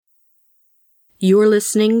You're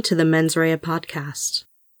listening to the Mens Rea podcast,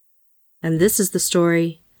 and this is the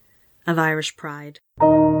story of Irish pride.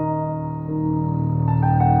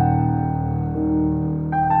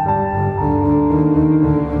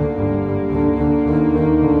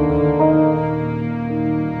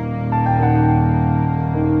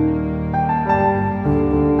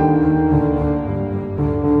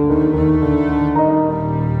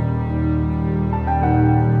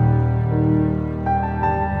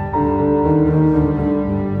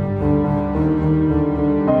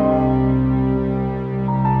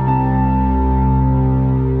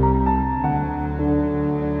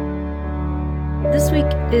 This week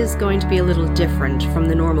is going to be a little different from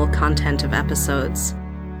the normal content of episodes.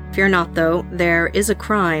 Fear not, though, there is a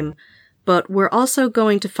crime, but we're also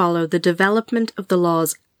going to follow the development of the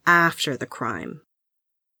laws after the crime.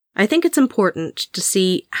 I think it's important to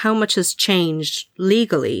see how much has changed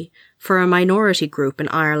legally for a minority group in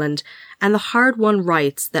Ireland and the hard-won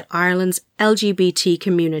rights that Ireland's LGBT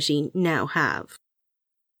community now have.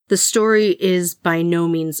 The story is by no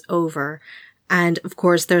means over, and of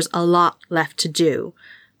course there's a lot left to do.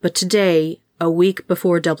 But today, a week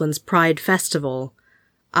before Dublin's Pride Festival,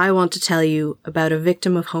 I want to tell you about a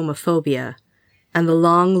victim of homophobia and the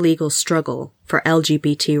long legal struggle for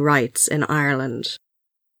LGBT rights in Ireland.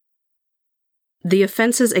 The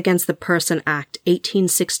Offences Against the Person Act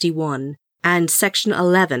 1861 and Section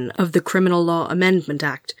 11 of the Criminal Law Amendment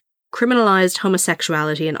Act criminalised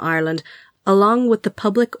homosexuality in Ireland, along with the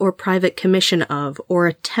public or private commission of, or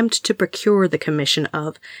attempt to procure the commission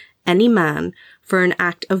of, any man for an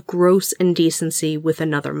act of gross indecency with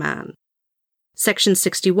another man. Section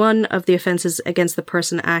 61 of the Offences Against the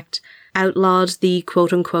Person Act outlawed the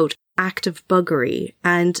quote-unquote act of buggery,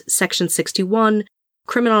 and Section 61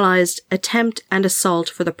 criminalised attempt and assault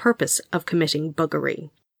for the purpose of committing buggery.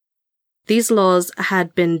 These laws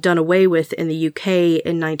had been done away with in the UK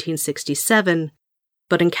in 1967,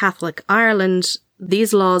 but in Catholic Ireland,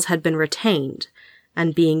 these laws had been retained,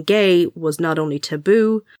 and being gay was not only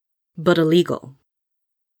taboo, but illegal.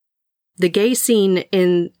 The gay scene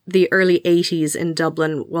in the early 80s in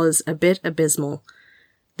Dublin was a bit abysmal.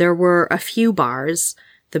 There were a few bars,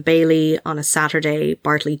 the Bailey on a Saturday,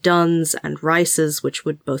 Bartley Dunn's and Rice's, which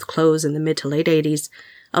would both close in the mid to late 80s,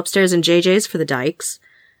 Upstairs and JJ's for the Dykes,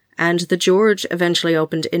 and the George eventually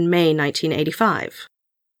opened in May 1985.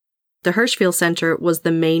 The Hirschfeld Centre was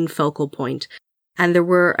the main focal point, and there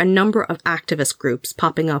were a number of activist groups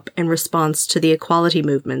popping up in response to the equality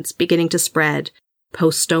movements beginning to spread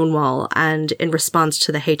post-Stonewall and in response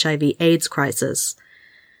to the HIV/AIDS crisis.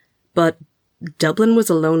 But Dublin was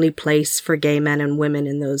a lonely place for gay men and women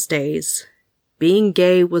in those days. Being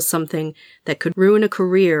gay was something that could ruin a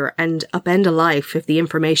career and upend a life if the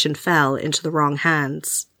information fell into the wrong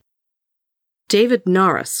hands. David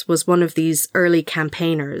Norris was one of these early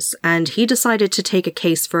campaigners, and he decided to take a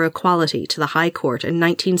case for equality to the High Court in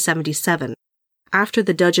 1977, after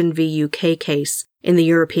the Dudgeon v UK case in the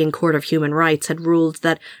European Court of Human Rights had ruled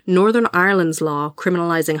that Northern Ireland's law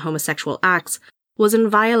criminalising homosexual acts was in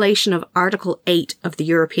violation of Article 8 of the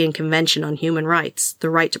European Convention on Human Rights, the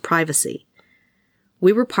right to privacy.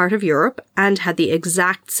 We were part of Europe and had the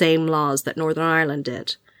exact same laws that Northern Ireland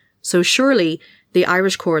did. So surely the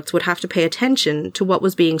Irish courts would have to pay attention to what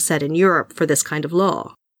was being said in Europe for this kind of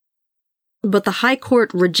law. But the High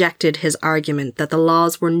Court rejected his argument that the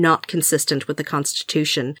laws were not consistent with the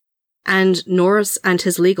Constitution, and Norris and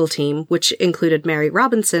his legal team, which included Mary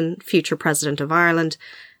Robinson, future President of Ireland,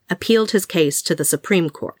 appealed his case to the Supreme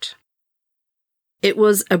Court. It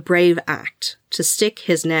was a brave act to stick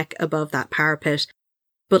his neck above that parapet,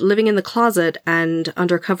 but living in the closet and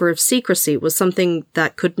under cover of secrecy was something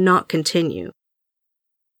that could not continue.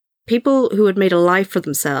 People who had made a life for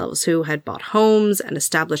themselves, who had bought homes and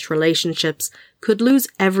established relationships, could lose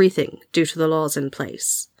everything due to the laws in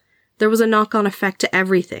place. There was a knock-on effect to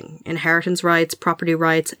everything: inheritance rights, property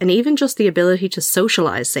rights, and even just the ability to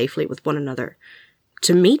socialise safely with one another,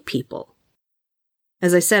 to meet people.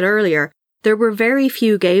 As I said earlier, there were very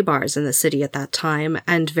few gay bars in the city at that time,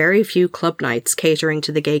 and very few club nights catering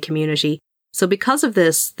to the gay community, so because of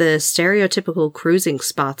this, the stereotypical cruising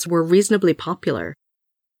spots were reasonably popular.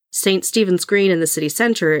 St. Stephen's Green in the city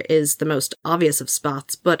centre is the most obvious of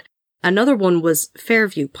spots, but another one was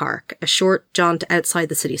Fairview Park, a short jaunt outside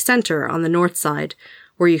the city centre on the north side,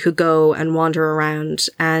 where you could go and wander around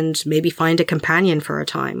and maybe find a companion for a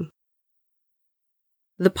time.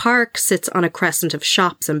 The park sits on a crescent of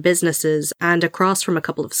shops and businesses and across from a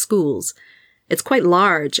couple of schools. It's quite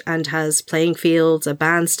large and has playing fields, a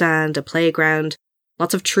bandstand, a playground,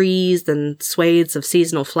 lots of trees and swathes of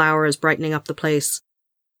seasonal flowers brightening up the place.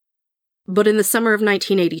 But in the summer of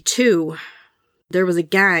 1982, there was a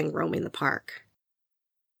gang roaming the park.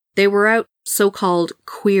 They were out so-called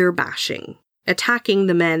queer bashing, attacking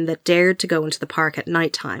the men that dared to go into the park at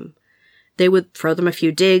night time. They would throw them a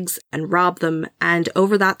few digs and rob them, and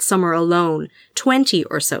over that summer alone, 20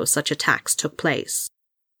 or so such attacks took place.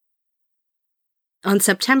 On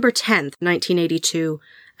September 10th, 1982,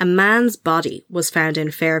 a man's body was found in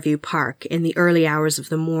Fairview Park in the early hours of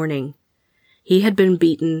the morning. He had been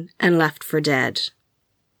beaten and left for dead.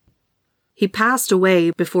 He passed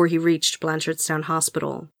away before he reached Blanchardstown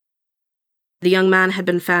Hospital. The young man had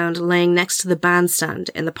been found laying next to the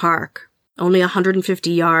bandstand in the park, only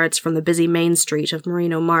 150 yards from the busy main street of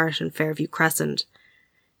Merino Mart and Fairview Crescent.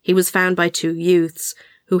 He was found by two youths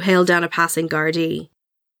who hailed down a passing Gardaí.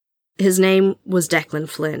 His name was Declan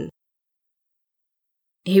Flynn.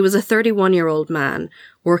 He was a 31-year-old man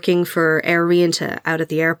working for Aer Rianta out at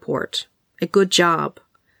the airport. A good job.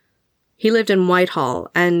 He lived in Whitehall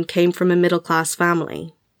and came from a middle-class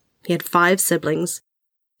family. He had 5 siblings.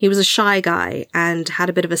 He was a shy guy and had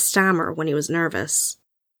a bit of a stammer when he was nervous.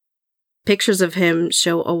 Pictures of him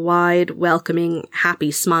show a wide, welcoming,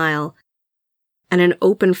 happy smile and an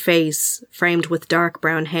open face framed with dark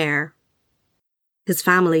brown hair. His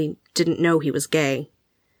family didn't know he was gay.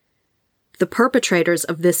 The perpetrators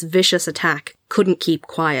of this vicious attack couldn't keep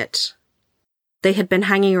quiet. They had been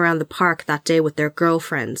hanging around the park that day with their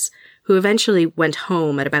girlfriends, who eventually went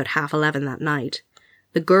home at about 11:30 that night.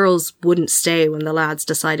 The girls wouldn't stay when the lads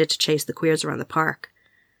decided to chase the queers around the park.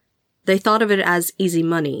 They thought of it as easy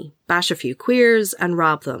money, bash a few queers and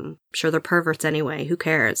rob them. Sure, they're perverts anyway, who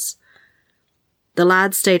cares? The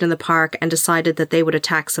lads stayed in the park and decided that they would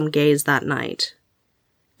attack some gays that night.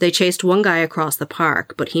 They chased one guy across the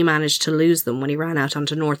park, but he managed to lose them when he ran out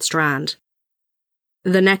onto North Strand.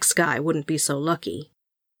 The next guy wouldn't be so lucky.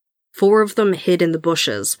 4 of them hid in the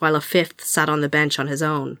bushes, while a 5th sat on the bench on his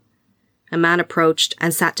own. A man approached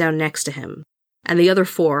and sat down next to him, and the other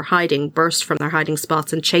 4, hiding, burst from their hiding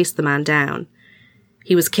spots and chased the man down.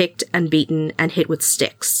 He was kicked and beaten and hit with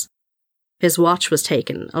sticks. His watch was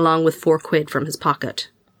taken, along with 4 quid from his pocket.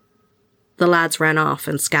 The lads ran off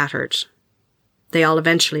and scattered. They all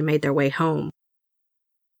eventually made their way home.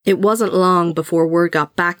 It wasn't long before word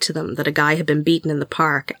got back to them that a guy had been beaten in the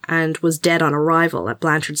park and was dead on arrival at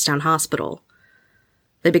Blanchardstown Hospital.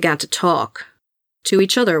 They began to talk, to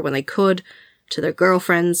each other when they could, to their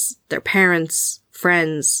girlfriends, their parents,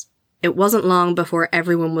 friends. It wasn't long before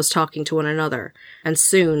everyone was talking to one another, and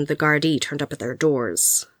soon the Gardaí turned up at their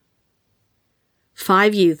doors.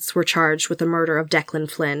 5 youths were charged with the murder of Declan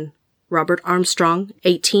Flynn: Robert Armstrong,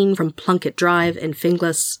 18, from Plunkett Drive in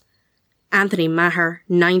Finglas; Anthony Maher,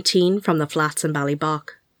 19, from the Flats in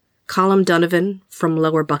Ballybock; Colm Donovan, from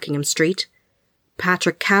Lower Buckingham Street;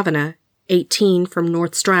 Patrick Kavanagh, 18, from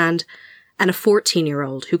North Strand; and a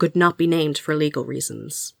 14-year-old who could not be named for legal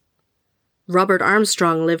reasons. Robert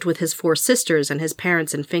Armstrong lived with his 4 sisters and his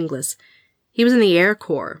parents in Finglas. He was in the Air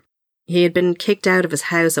Corps. He had been kicked out of his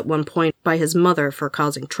house at one point by his mother for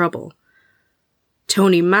causing trouble.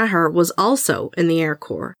 Tony Maher was also in the Air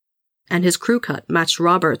Corps, and his crew cut matched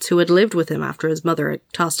Robert's, who had lived with him after his mother had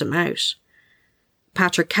tossed him out.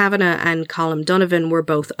 Patrick Kavanagh and Colm Donovan were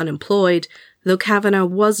both unemployed, though Kavanagh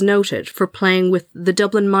was noted for playing with the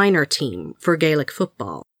Dublin minor team for Gaelic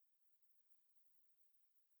football.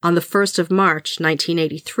 On the 1st of March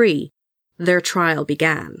 1983, their trial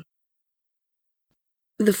began.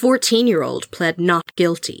 The 14-year-old pled not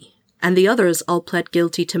guilty, and the others all pled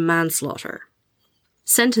guilty to manslaughter.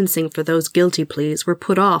 Sentencing for those guilty pleas were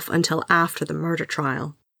put off until after the murder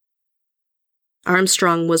trial.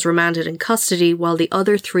 Armstrong was remanded in custody while the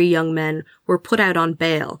other 3 young men were put out on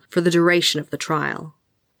bail for the duration of the trial.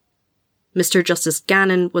 Mr. Justice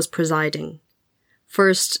Gannon was presiding.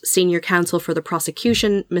 First, senior counsel for the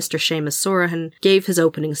prosecution, Mr. Seamus Sorahan, gave his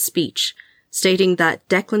opening speech, stating that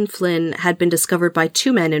Declan Flynn had been discovered by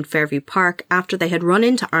 2 men in Fairview Park after they had run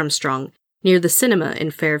into Armstrong near the cinema in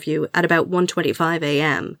Fairview at about 1:25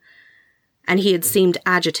 a.m, and he had seemed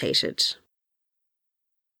agitated.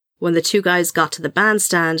 When the 2 guys got to the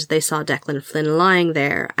bandstand, they saw Declan Flynn lying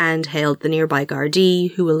there and hailed the nearby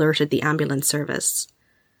Gardaí, who alerted the ambulance service.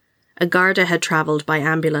 A Garda had travelled by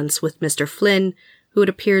ambulance with Mr. Flynn, who had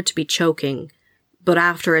appeared to be choking, but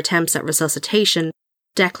after attempts at resuscitation,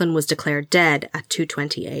 Declan was declared dead at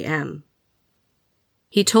 2:20 a.m.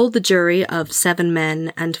 He told the jury of 7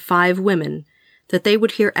 men and 5 women that they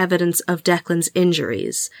would hear evidence of Declan's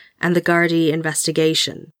injuries and the Gardaí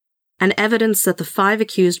investigation, and evidence that the 5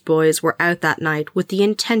 accused boys were out that night with the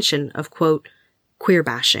intention of, quote, queer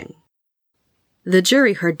bashing. The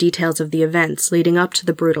jury heard details of the events leading up to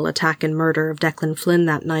the brutal attack and murder of Declan Flynn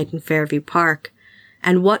that night in Fairview Park,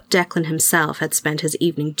 and what Declan himself had spent his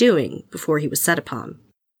evening doing before he was set upon.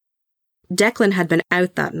 Declan had been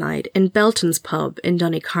out that night in Belton's pub in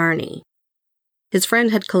Donnycarney. His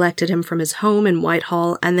friend had collected him from his home in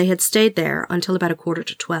Whitehall, and they had stayed there until about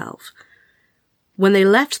 11:45. When they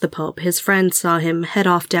left the pub, his friend saw him head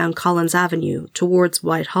off down Collins Avenue towards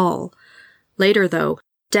Whitehall. Later, though,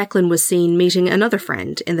 Declan was seen meeting another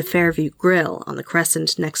friend in the Fairview Grill on the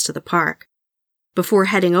Crescent next to the park, before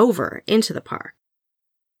heading over into the park.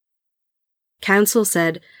 Counsel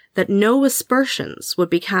said that no aspersions would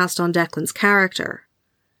be cast on Declan's character.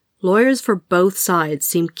 Lawyers for both sides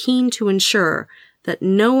seemed keen to ensure that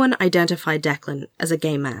no one identified Declan as a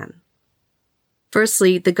gay man.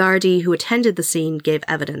 Firstly, the Gardaí who attended the scene gave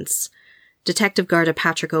evidence. Detective Garda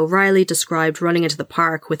Patrick O'Reilly described running into the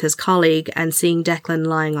park with his colleague and seeing Declan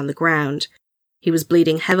lying on the ground. He was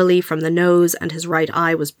bleeding heavily from the nose and his right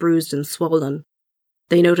eye was bruised and swollen.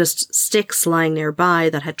 They noticed sticks lying nearby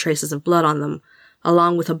that had traces of blood on them,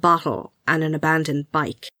 along with a bottle and an abandoned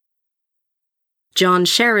bike. John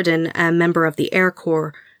Sheridan, a member of the Air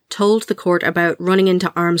Corps, told the court about running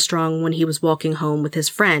into Armstrong when he was walking home with his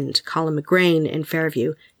friend, Colin McGrain, in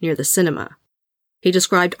Fairview, near the cinema. He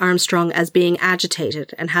described Armstrong as being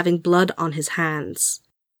agitated and having blood on his hands.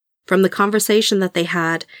 From the conversation that they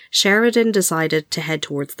had, Sheridan decided to head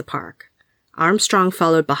towards the park. Armstrong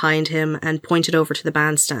followed behind him and pointed over to the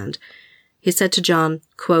bandstand. He said to John,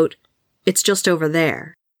 quote, "It's just over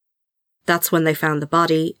there." That's when they found the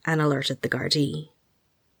body and alerted the Gardaí.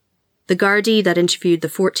 The Gardaí that interviewed the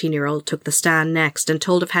 14-year-old took the stand next and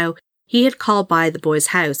told of how he had called by the boy's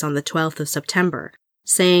house on the 12th of September,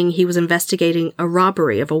 saying he was investigating a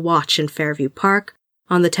robbery of a watch in Fairview Park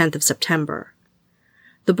on the 10th of September.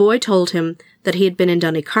 The boy told him that he had been in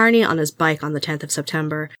Donnycarney on his bike on the 10th of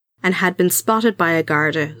September and had been spotted by a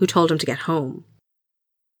Garda who told him to get home.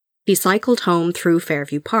 He cycled home through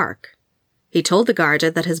Fairview Park. He told the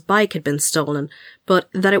Garda that his bike had been stolen, but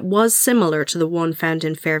that it was similar to the one found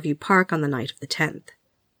in Fairview Park on the night of the 10th.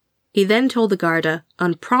 He then told the Garda,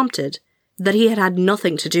 unprompted, that he had had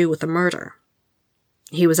nothing to do with the murder.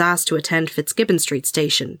 He was asked to attend Fitzgibbon Street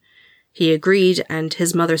station. He agreed, and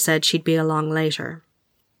his mother said she'd be along later.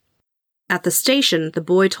 At the station, the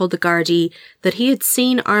boy told the Gardaí that he had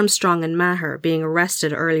seen Armstrong and Maher being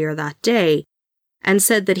arrested earlier that day, and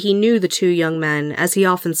said that he knew the two young men as he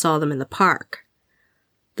often saw them in the park.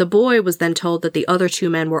 The boy was then told that the other two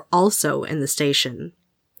men were also in the station.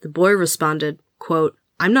 The boy responded, quote,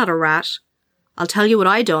 "I'm not a rat. I'll tell you what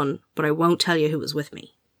I done, but I won't tell you who was with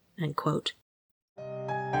me." End quote.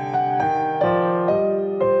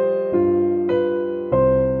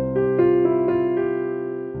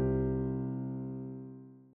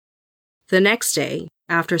 The next day,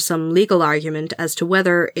 after some legal argument as to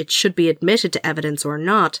whether it should be admitted to evidence or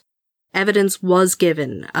not, evidence was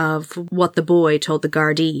given of what the boy told the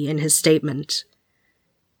Gardaí in his statement.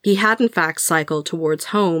 He had in fact cycled towards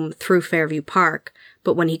home through Fairview Park,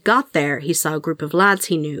 but when he got there he saw a group of lads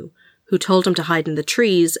he knew, who told him to hide in the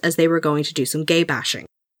trees as they were going to do some gay bashing.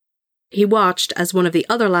 He watched as one of the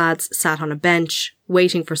other lads sat on a bench,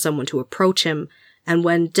 waiting for someone to approach him, and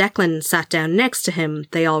when Declan sat down next to him,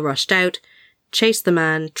 they all rushed out, chased the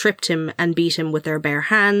man, tripped him, and beat him with their bare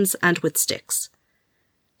hands and with sticks.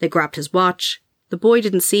 They grabbed his watch. The boy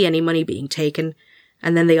didn't see any money being taken,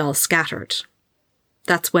 and then they all scattered.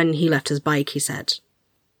 That's when he left his bike, he said.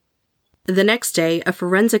 The next day, a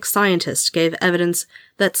forensic scientist gave evidence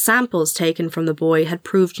that samples taken from the boy had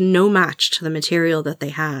proved no match to the material that they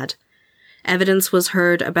had. Evidence was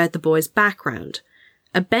heard about the boy's background.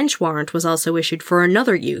 A bench warrant was also issued for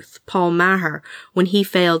another youth, Paul Maher, when he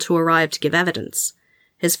failed to arrive to give evidence.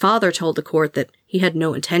 His father told the court that he had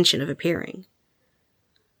no intention of appearing.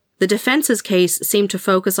 The defence's case seemed to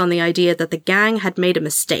focus on the idea that the gang had made a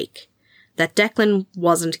mistake, that Declan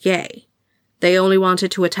wasn't gay. They only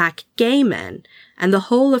wanted to attack gay men, and the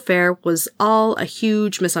whole affair was all a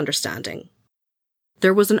huge misunderstanding.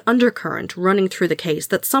 There was an undercurrent running through the case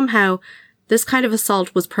that somehow this kind of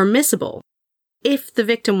assault was permissible if the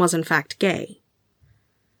victim was in fact gay.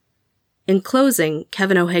 In closing,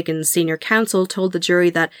 Kevin O'Higgins, senior counsel, told the jury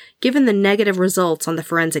that, given the negative results on the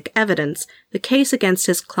forensic evidence, the case against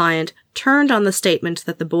his client turned on the statement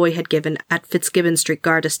that the boy had given at Fitzgibbon Street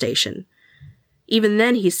Garda station. Even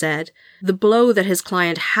then, he said, the blow that his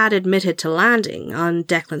client had admitted to landing on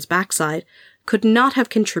Declan's backside could not have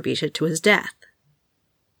contributed to his death.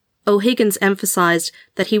 O'Higgins emphasised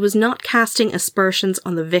that he was not casting aspersions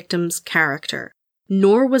on the victim's character,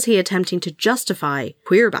 nor was he attempting to justify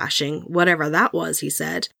queer-bashing, whatever that was, he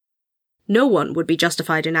said. No one would be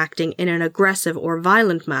justified in acting in an aggressive or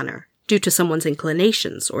violent manner due to someone's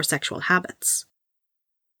inclinations or sexual habits.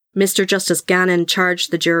 Mr. Justice Gannon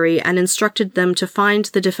charged the jury and instructed them to find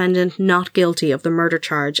the defendant not guilty of the murder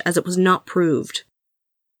charge as it was not proved.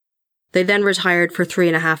 They then retired for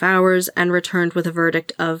 3.5 hours and returned with a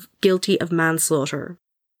verdict of guilty of manslaughter.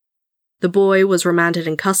 The boy was remanded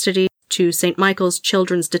in custody to St. Michael's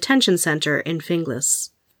Children's Detention Centre in Finglas.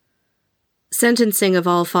 Sentencing of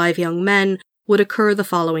all 5 young men would occur the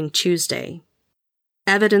following Tuesday.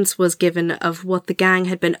 Evidence was given of what the gang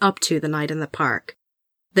had been up to the night in the park.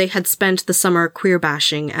 They had spent the summer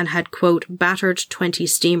queer-bashing and had, quote, battered 20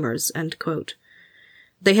 steamers, end quote.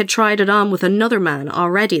 They had tried it on with another man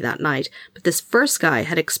already that night, but this first guy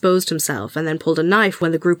had exposed himself and then pulled a knife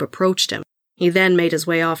when the group approached him. He then made his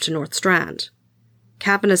way off to North Strand.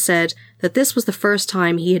 Kavanagh said that this was the first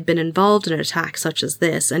time he had been involved in an attack such as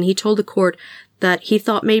this, and he told the court that he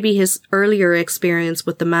thought maybe his earlier experience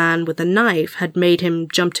with the man with the knife had made him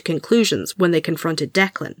jump to conclusions when they confronted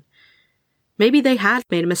Declan. Maybe they had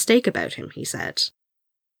made a mistake about him, he said.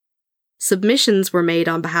 Submissions were made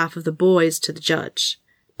on behalf of the boys to the judge.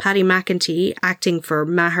 Paddy McEntee, acting for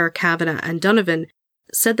Maher, Kavanagh and Donovan,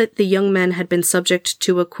 said that the young men had been subject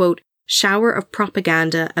to a, quote, shower of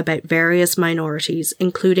propaganda about various minorities,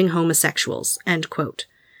 including homosexuals, end quote.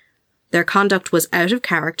 Their conduct was out of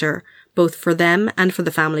character, both for them and for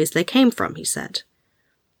the families they came from, he said.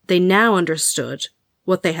 They now understood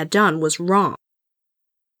what they had done was wrong.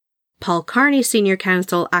 Paul Carney, senior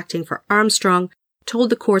counsel acting for Armstrong, told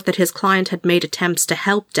the court that his client had made attempts to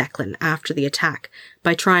help Declan after the attack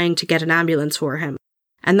by trying to get an ambulance for him,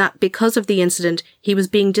 and that because of the incident he was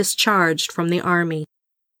being discharged from the army.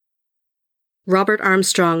 Robert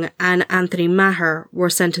Armstrong and Anthony Maher were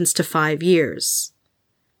sentenced to 5 years.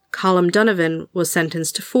 Colm Donovan was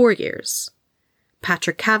sentenced to 4 years.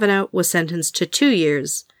 Patrick Kavanagh was sentenced to 2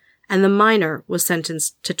 years, and the minor was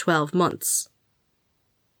sentenced to 12 months.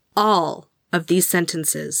 All of these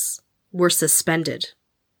sentences were suspended.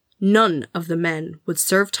 None of the men would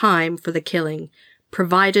serve time for the killing,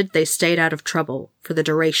 provided they stayed out of trouble for the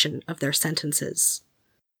duration of their sentences.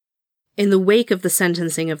 In the wake of the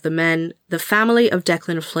sentencing of the men, the family of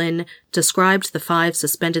Declan Flynn described the 5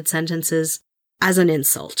 suspended sentences as an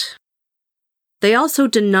insult. They also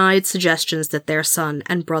denied suggestions that their son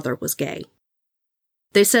and brother was gay.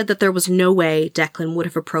 They said that there was no way Declan would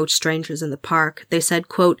have approached strangers in the park. They said,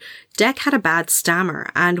 quote, Dec had a bad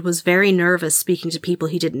stammer and was very nervous speaking to people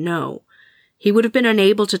he didn't know. He would have been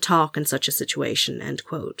unable to talk in such a situation, end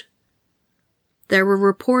quote. There were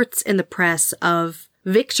reports in the press of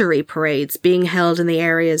victory parades being held in the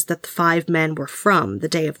areas that the 5 men were from the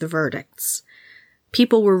day of the verdicts.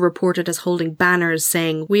 People were reported as holding banners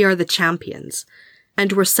saying, "We are the champions,"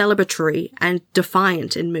 and were celebratory and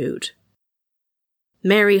defiant in mood.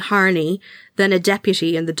 Mary Harney, then a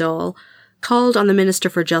deputy in the Dáil, called on the Minister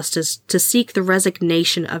for Justice to seek the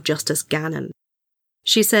resignation of Justice Gannon.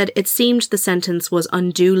 She said it seemed the sentence was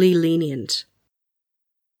unduly lenient.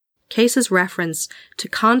 Cases referenced to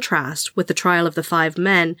contrast with the trial of the 5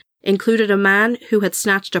 men included a man who had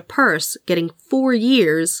snatched a purse getting 4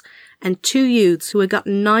 years and 2 youths who had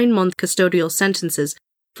gotten 9-month custodial sentences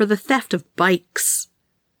for the theft of bikes.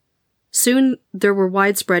 Soon there were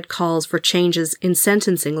widespread calls for changes in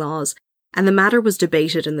sentencing laws, and the matter was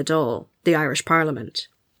debated in the Dáil, the Irish Parliament.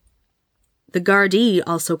 The Gardaí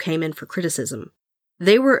also came in for criticism.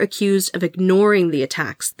 They were accused of ignoring the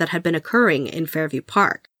attacks that had been occurring in Fairview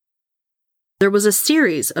Park. There was a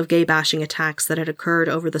series of gay-bashing attacks that had occurred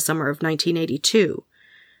over the summer of 1982.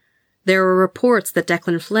 There were reports that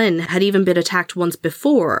Declan Flynn had even been attacked once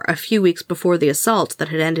before, a few weeks before the assault that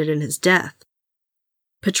had ended in his death.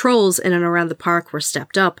 Patrols in and around the park were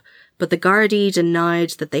stepped up, but the Gardaí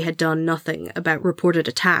denied that they had done nothing about reported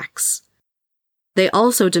attacks. They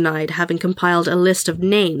also denied having compiled a list of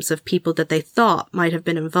names of people that they thought might have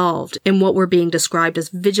been involved in what were being described as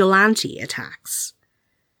vigilante attacks.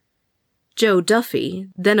 Joe Duffy,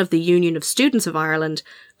 then of the Union of Students of Ireland,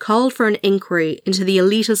 called for an inquiry into the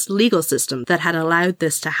elitist legal system that had allowed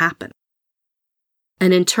this to happen.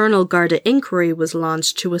 An internal Garda inquiry was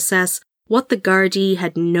launched to assess what the Gardaí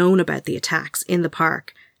had known about the attacks in the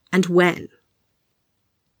park and when.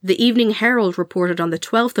 The Evening Herald reported on the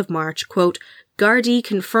 12th of March, quote, Gardaí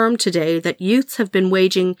confirmed today that youths have been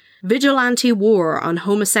waging vigilante war on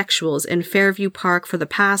homosexuals in Fairview Park for the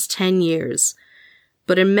past 10 years.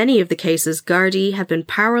 But in many of the cases, Gardaí have been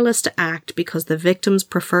powerless to act because the victims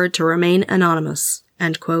preferred to remain anonymous,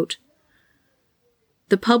 end quote.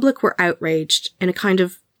 The public were outraged in a kind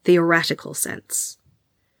of theoretical sense.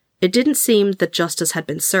 It didn't seem that justice had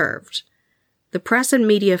been served. The press and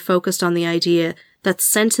media focused on the idea that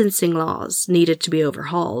sentencing laws needed to be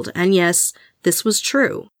overhauled, and yes, this was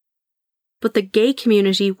true. but the gay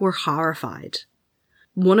community were horrified.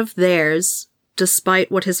 One of theirs,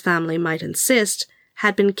 despite what his family might insist,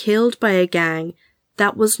 had been killed by a gang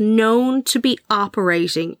that was known to be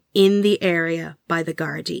operating in the area by the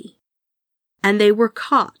Gardaí. And they were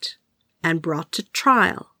caught and brought to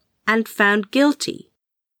trial and found guilty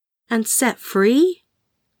and set free?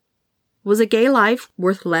 Was a gay life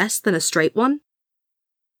worth less than a straight one?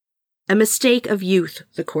 A mistake of youth,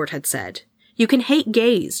 the court had said. You can hate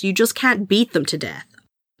gays, you just can't beat them to death.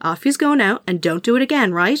 Off he's going out and don't do it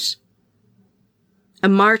again, right? A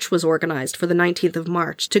march was organised for the 19th of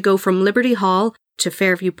March to go from Liberty Hall to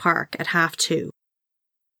Fairview Park at 2:30.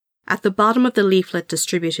 At the bottom of the leaflet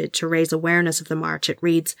distributed to raise awareness of the march, it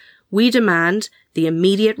reads, "We demand the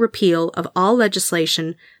immediate repeal of all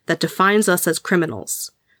legislation that defines us as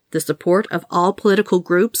criminals, the support of all political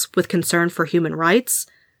groups with concern for human rights,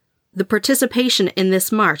 the participation in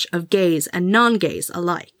this march of gays and non-gays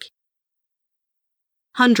alike."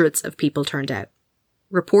 Hundreds of people turned out.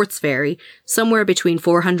 Reports vary, somewhere between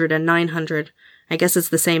 400 and 900. I guess it's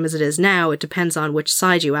the same as it is now, it depends on which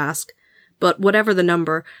side you ask. But whatever the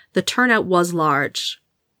number, the turnout was large,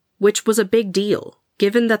 which was a big deal,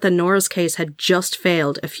 given that the Norris case had just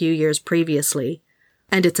failed a few years previously,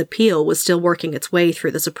 and its appeal was still working its way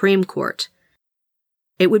through the Supreme Court.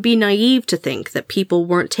 It would be naive to think that people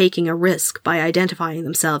weren't taking a risk by identifying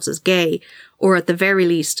themselves as gay, or at the very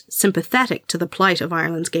least sympathetic to the plight of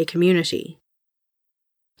Ireland's gay community.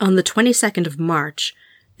 On the 22nd of March,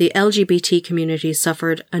 the LGBT community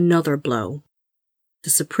suffered another blow. The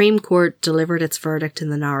Supreme Court delivered its verdict in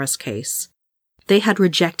the Norris case. They had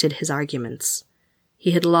rejected his arguments.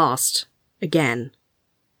 He had lost, again.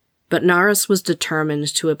 But Norris was determined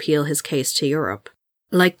to appeal his case to Europe,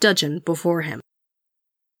 like Dudgeon before him.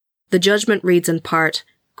 The judgment reads in part,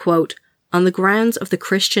 quote, "On the grounds of the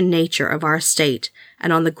Christian nature of our state,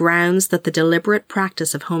 and on the grounds that the deliberate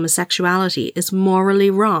practice of homosexuality is morally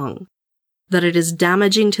wrong, that it is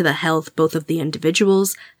damaging to the health both of the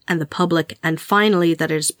individuals and the public, and finally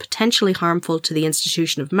that it is potentially harmful to the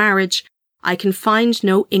institution of marriage, I can find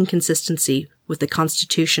no inconsistency with the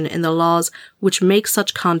Constitution in the laws which make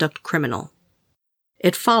such conduct criminal.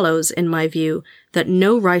 It follows, in my view, that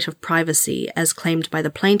no right of privacy, as claimed by the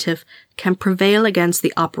plaintiff, can prevail against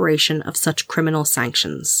the operation of such criminal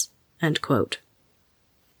sanctions." End quote.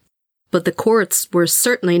 But the courts were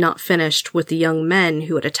certainly not finished with the young men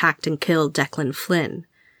who had attacked and killed Declan Flynn.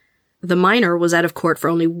 The minor was out of court for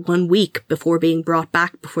only 1 week before being brought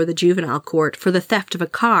back before the juvenile court for the theft of a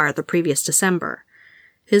car the previous December.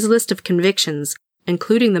 His list of convictions,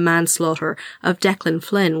 including the manslaughter of Declan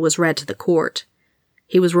Flynn, was read to the court.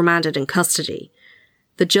 He was remanded in custody.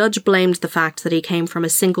 The judge blamed the fact that he came from a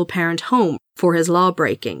single-parent home for his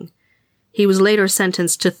law-breaking. He was later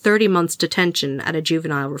sentenced to 30 months detention at a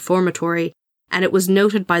juvenile reformatory, and it was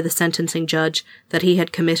noted by the sentencing judge that he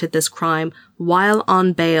had committed this crime while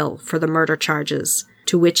on bail for the murder charges,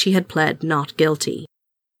 to which he had pled not guilty.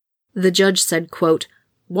 The judge said, quote,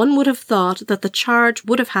 "One would have thought that the charge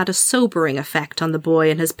would have had a sobering effect on the boy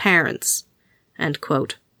and his parents." End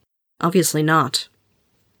quote. Obviously not.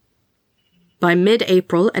 By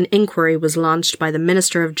mid-April, an inquiry was launched by the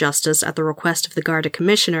Minister of Justice at the request of the Garda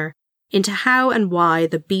Commissioner into how and why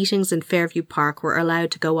the beatings in Fairview Park were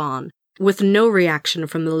allowed to go on, with no reaction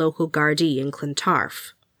from the local Gardaí in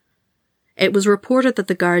Clontarf. It was reported that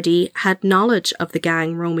the Gardaí had knowledge of the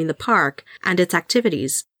gang roaming the park and its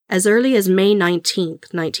activities as early as May 19,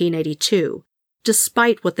 1982,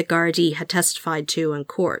 despite what the Gardaí had testified to in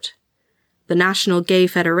court. The National Gay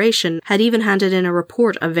Federation had even handed in a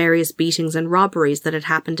report of various beatings and robberies that had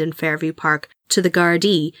happened in Fairview Park to the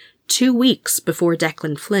Gardaí 2 weeks before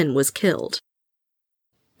Declan Flynn was killed.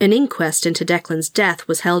 An inquest into Declan's death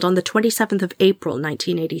was held on the 27th of April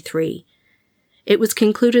 1983. It was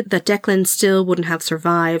concluded that Declan still wouldn't have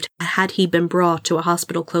survived had he been brought to a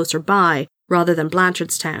hospital closer by rather than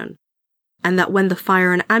Blanchardstown, and that when the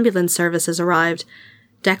fire and ambulance services arrived,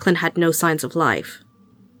 Declan had no signs of life.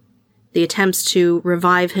 The attempts to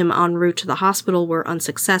revive him en route to the hospital were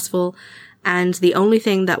unsuccessful, and the only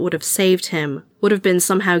thing that would have saved him would have been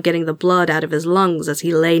somehow getting the blood out of his lungs as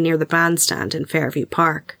he lay near the bandstand in Fairview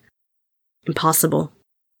Park. Impossible.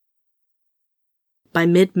 By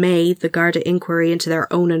mid-May, the Garda inquiry into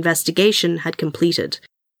their own investigation had completed.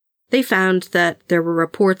 They found that there were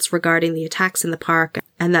reports regarding the attacks in the park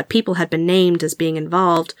and that people had been named as being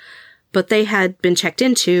involved, but they had been checked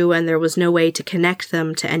into and there was no way to connect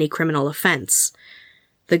them to any criminal offence.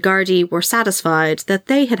 The Gardaí were satisfied that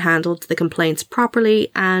they had handled the complaints properly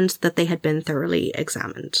and that they had been thoroughly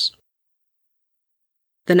examined.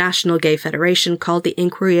 The National Gay Federation called the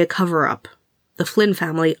inquiry a cover-up. the Flynn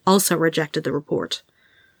family also rejected the report.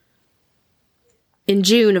 In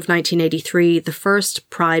June of 1983, the first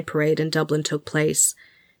Pride Parade in Dublin took place.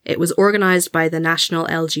 It was organised by the National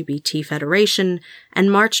LGBT Federation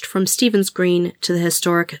and marched from Stephen's Green to the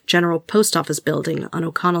historic General Post Office building on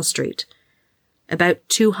O'Connell Street. About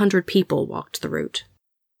 200 people walked the route.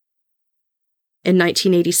 In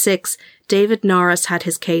 1986, David Norris had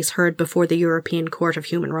his case heard before the European Court of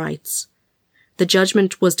Human Rights. The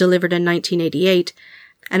judgment was delivered in 1988,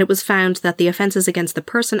 and it was found that the Offences Against the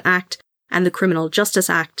Person Act and the Criminal Justice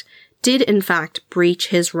Act did in fact breach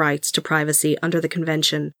his rights to privacy under the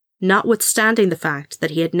Convention, notwithstanding the fact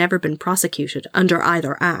that he had never been prosecuted under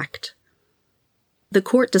either act. The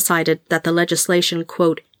court decided that the legislation,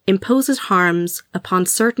 quote, imposes harms upon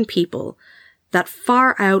certain people that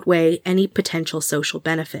far outweigh any potential social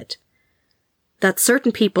benefit. That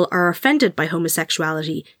certain people are offended by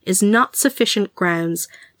homosexuality is not sufficient grounds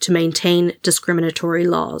to maintain discriminatory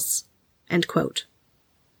laws, end quote.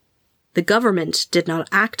 The government did not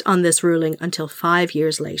act on this ruling until 5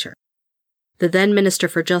 years later. The then Minister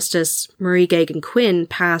for Justice, Marie Geoghegan Quinn,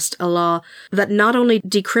 passed a law that not only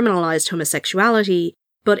decriminalised homosexuality,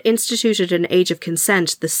 but instituted an age of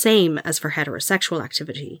consent the same as for heterosexual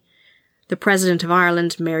activity. The President of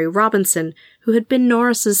Ireland, Mary Robinson, who had been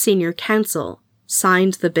Norris's senior counsel,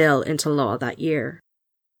 signed the bill into law that year.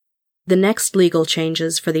 The next legal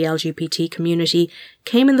changes for the LGBT community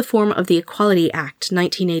came in the form of the Equality Act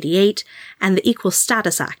 1988 and the Equal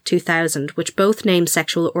Status Act 2000, which both name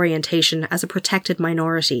sexual orientation as a protected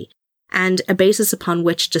minority and a basis upon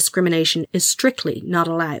which discrimination is strictly not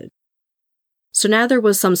allowed. So now there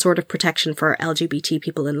was some sort of protection for LGBT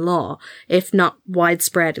people in law, if not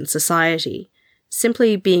widespread in society.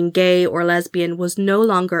 Simply being gay or lesbian was no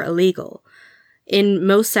longer illegal. In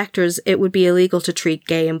most sectors, it would be illegal to treat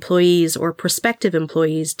gay employees or prospective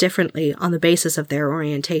employees differently on the basis of their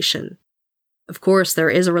orientation. Of course, there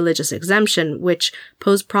is a religious exemption, which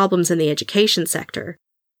posed problems in the education sector.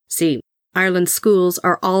 See, Ireland's schools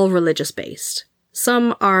are all religious-based.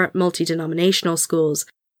 Some are multi-denominational schools,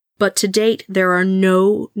 but to date there are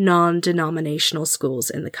no non-denominational schools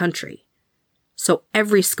in the country. So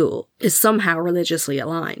every school is somehow religiously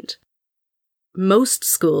aligned. Most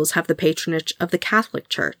schools have the patronage of the Catholic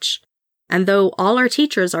Church, and though all our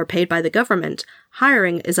teachers are paid by the government,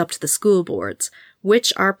 hiring is up to the school boards,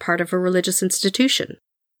 which are part of a religious institution.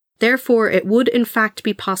 Therefore, it would in fact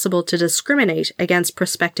be possible to discriminate against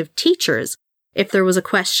prospective teachers if there was a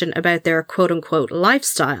question about their quote-unquote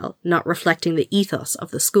lifestyle not reflecting the ethos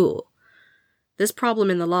of the school. This problem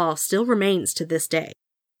in the law still remains to this day.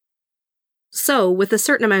 So, with a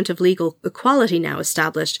certain amount of legal equality now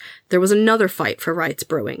established, there was another fight for rights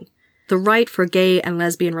brewing. The right for gay and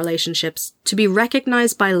lesbian relationships to be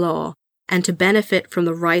recognised by law and to benefit from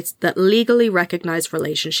the rights that legally recognised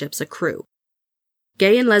relationships accrue.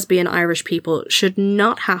 Gay and lesbian Irish people should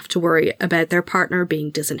not have to worry about their partner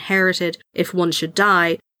being disinherited if one should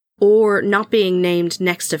die, or not being named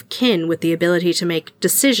next of kin with the ability to make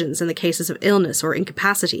decisions in the cases of illness or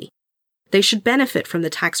incapacity. They should benefit from the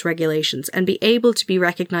tax regulations and be able to be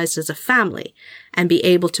recognised as a family and be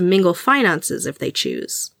able to mingle finances if they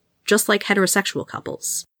choose, just like heterosexual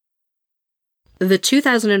couples. The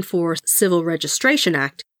 2004 Civil Registration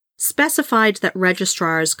Act specified that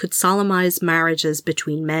registrars could solemnise marriages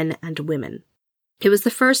between men and women. It was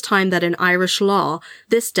the first time that in Irish law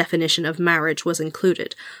this definition of marriage was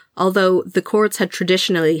included, although the courts had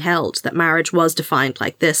traditionally held that marriage was defined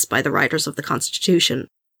like this by the writers of the Constitution.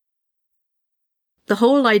 The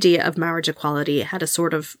whole idea of marriage equality had a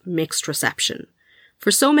sort of mixed reception.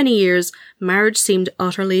 For so many years, marriage seemed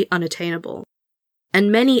utterly unattainable. And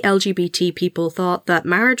many LGBT people thought that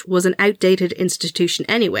marriage was an outdated institution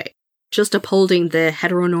anyway, just upholding the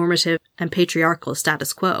heteronormative and patriarchal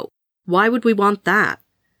status quo. Why would we want that?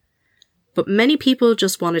 But many people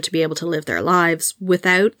just wanted to be able to live their lives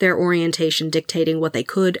without their orientation dictating what they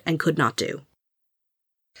could and could not do.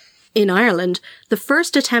 In Ireland, the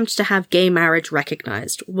first attempt to have gay marriage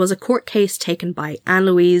recognised was a court case taken by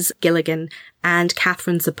Anne-Louise Gilligan and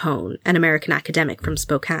Catherine Zappone, an American academic from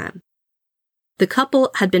Spokane. The couple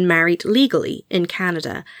had been married legally in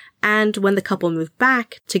Canada, and when the couple moved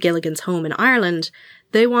back to Gilligan's home in Ireland,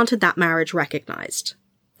 they wanted that marriage recognised.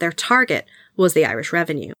 Their target was the Irish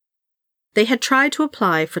revenue. They had tried to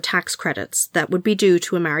apply for tax credits that would be due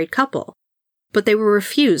to a married couple, but they were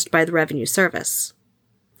refused by the Revenue Service.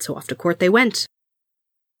 So off to court they went.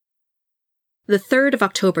 The 3rd of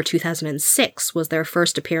October 2006 was their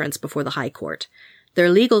first appearance before the High Court. Their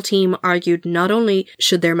legal team argued not only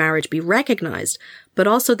should their marriage be recognised, but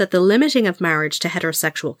also that the limiting of marriage to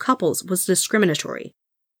heterosexual couples was discriminatory.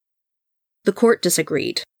 The court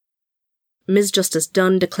disagreed. Ms. Justice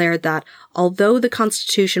Dunn declared that, although the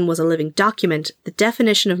Constitution was a living document, the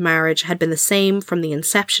definition of marriage had been the same from the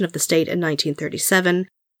inception of the state in 1937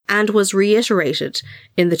 and was reiterated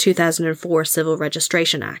in the 2004 Civil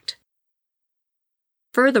Registration Act.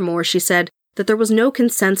 Furthermore, she said that there was no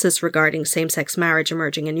consensus regarding same-sex marriage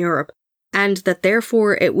emerging in Europe, and that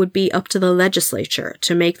therefore it would be up to the legislature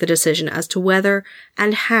to make the decision as to whether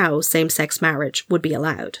and how same-sex marriage would be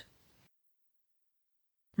allowed.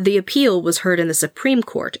 The appeal was heard in the Supreme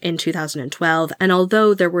Court in 2012, and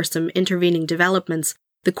although there were some intervening developments,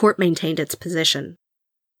 the court maintained its position.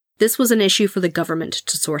 This was an issue for the government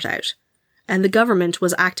to sort out, and the government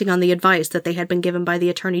was acting on the advice that they had been given by the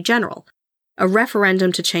Attorney General. A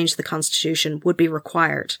referendum to change the Constitution would be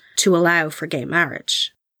required to allow for gay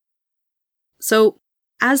marriage. So,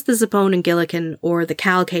 as the Zappone and Gillikin, or the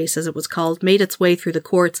Cal case as it was called, made its way through the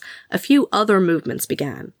courts, a few other movements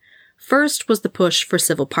began. First was the push for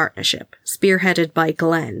civil partnership, spearheaded by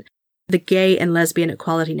GLEN, the Gay and Lesbian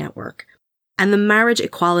Equality Network, and the marriage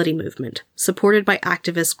equality movement, supported by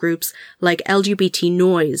activist groups like LGBT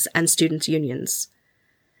Noise and students' unions.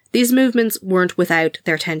 These movements weren't without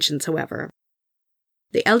their tensions, however.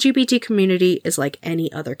 The LGBT community is like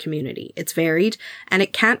any other community. It's varied, and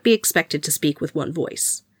it can't be expected to speak with one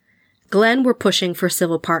voice. GLEN were pushing for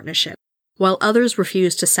civil partnership, while others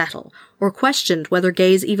refused to settle, or questioned whether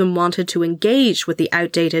gays even wanted to engage with the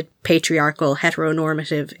outdated, patriarchal,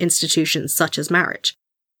 heteronormative institutions such as marriage.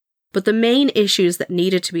 But the main issues that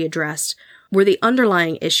needed to be addressed were the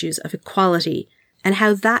underlying issues of equality and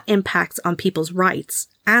how that impacts on people's rights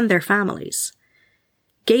and their families.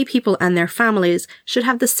 Gay people and their families should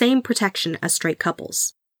have the same protection as straight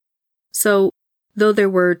couples. So, though there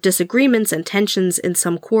were disagreements and tensions in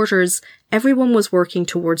some quarters, everyone was working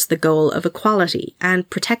towards the goal of equality and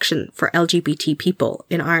protection for LGBT people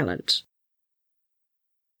in Ireland.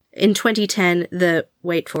 In 2010, the,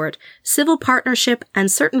 wait for it, Civil Partnership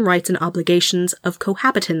and Certain Rights and Obligations of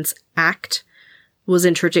Cohabitants Act was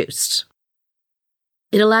introduced.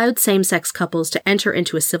 It allowed same-sex couples to enter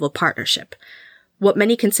into a civil partnership, what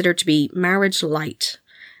many consider to be marriage light,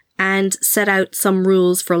 and set out some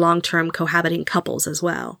rules for long-term cohabiting couples as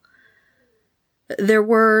well. There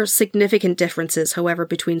were significant differences, however,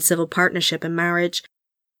 between civil partnership and marriage,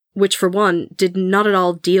 which for one did not at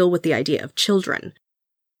all deal with the idea of children.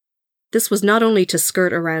 This was not only to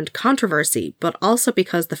skirt around controversy, but also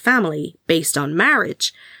because the family, based on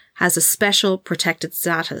marriage, has a special protected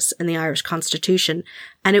status in the Irish Constitution,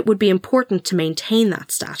 and it would be important to maintain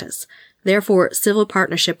that status. Therefore, civil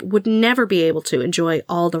partnership would never be able to enjoy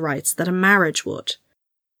all the rights that a marriage would.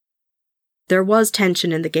 There was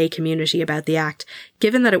tension in the gay community about the Act,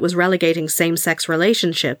 given that it was relegating same-sex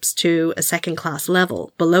relationships to a second-class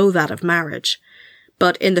level, below that of marriage.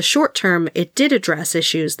 But in the short term, it did address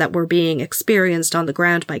issues that were being experienced on the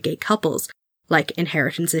ground by gay couples, like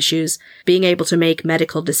inheritance issues, being able to make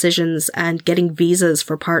medical decisions, and getting visas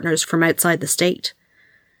for partners from outside the state.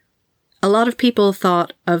 A lot of people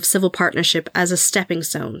thought of civil partnership as a stepping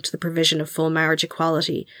stone to the provision of full marriage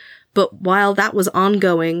equality, but while that was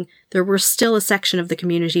ongoing, there was still a section of the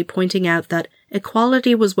community pointing out that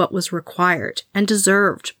equality was what was required and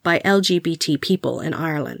deserved by LGBT people in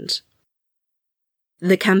Ireland.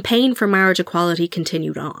 The campaign for marriage equality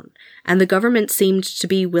continued on, and the government seemed to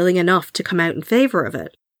be willing enough to come out in favour of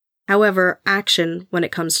it. However, action, when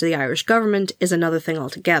it comes to the Irish government, is another thing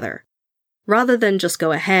altogether. Rather than just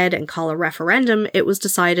go ahead and call a referendum, it was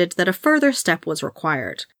decided that a further step was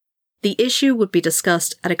required. The issue would be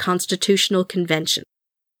discussed at a constitutional convention.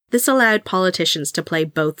 This allowed politicians to play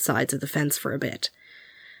both sides of the fence for a bit.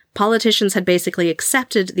 Politicians had basically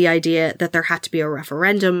accepted the idea that there had to be a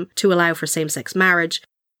referendum to allow for same-sex marriage,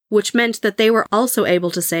 which meant that they were also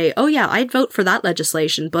able to say, oh yeah, I'd vote for that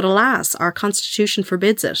legislation, but alas, our constitution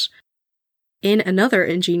forbids it. In another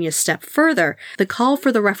ingenious step further, the call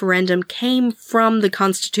for the referendum came from the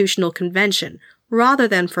Constitutional Convention, rather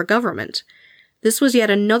than for government. This was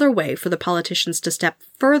yet another way for the politicians to step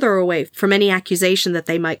further away from any accusation that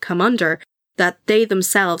they might come under that they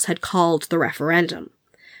themselves had called the referendum.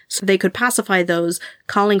 So they could pacify those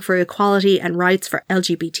calling for equality and rights for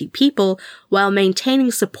LGBT people while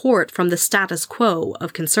maintaining support from the status quo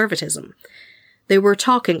of conservatism. They were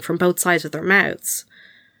talking from both sides of their mouths.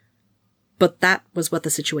 But that was what the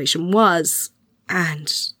situation was,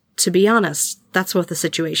 and to be honest, that's what the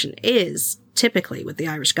situation is, typically with the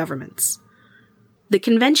Irish governments. The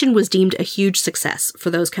convention was deemed a huge success for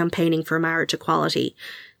those campaigning for marriage equality.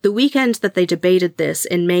 The weekend that they debated this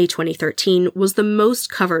in May 2013 was the most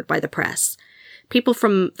covered by the press. People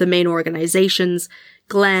from the main organisations,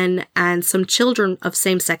 Glenn, and some children of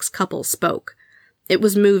same-sex couples spoke. It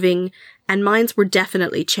was moving, and minds were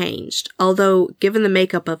definitely changed, although given the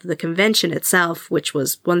makeup of the convention itself, which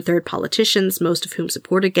was 1/3 politicians, most of whom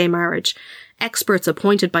supported gay marriage, experts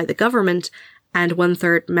appointed by the government, and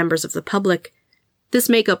 1/3 members of the public, this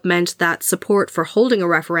makeup meant that support for holding a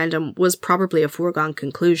referendum was probably a foregone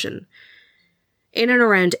conclusion. In and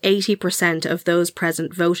around 80% of those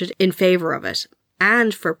present voted in favour of it,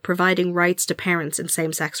 and for providing rights to parents in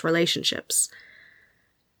same-sex relationships.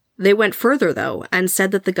 They went further, though, and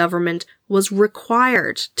said that the government was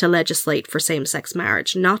required to legislate for same-sex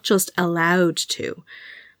marriage, not just allowed to.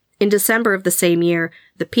 In December of the same year,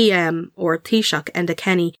 the PM, or Taoiseach Enda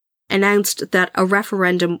Kenny, announced that a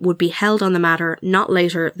referendum would be held on the matter not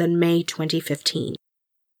later than May 2015.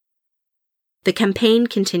 The campaign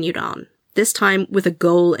continued on, this time with a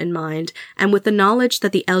goal in mind and with the knowledge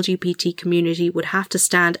that the LGBT community would have to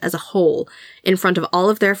stand as a whole in front of all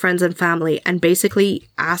of their friends and family and basically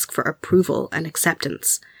ask for approval and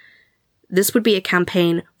acceptance. This would be a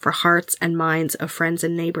campaign for hearts and minds of friends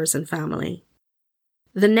and neighbours and family.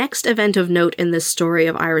 The next event of note in this story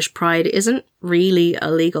of Irish pride isn't really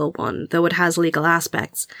a legal one, though it has legal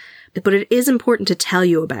aspects. But it is important to tell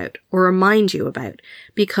you about, or remind you about,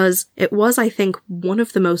 because it was, I think, one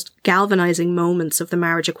of the most galvanising moments of the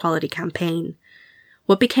marriage equality campaign.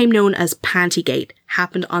 What became known as Pantygate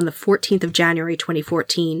happened on the 14th of January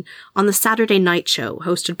 2014 on the Saturday Night Show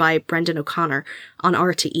hosted by Brendan O'Connor on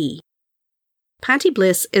RTE. Panty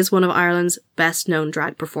Bliss is one of Ireland's best-known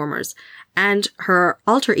drag performers, and her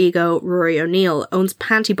alter ego, Rory O'Neill, owns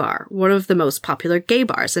Panty Bar, one of the most popular gay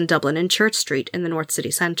bars in Dublin in Church Street in the North City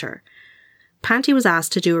Centre. Panty was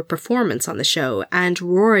asked to do a performance on the show, and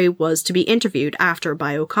Rory was to be interviewed after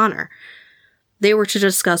by O'Connor. They were to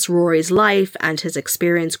discuss Rory's life and his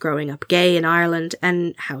experience growing up gay in Ireland,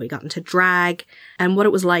 and how he got into drag, and what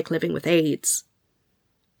it was like living with AIDS.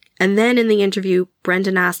 And then in the interview,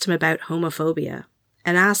 Brendan asked him about homophobia,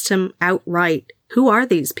 and asked him outright, who are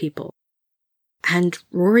these people? And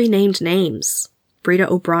Rory named names,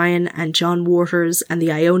 Breda O'Brien and John Waters and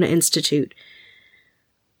the Iona Institute.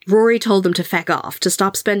 Rory told them to feck off, to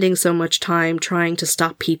stop spending so much time trying to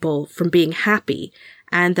stop people from being happy,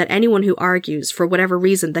 and that anyone who argues for whatever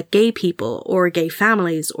reason that gay people or gay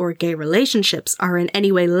families or gay relationships are in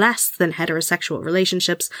any way less than heterosexual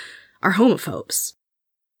relationships are homophobes.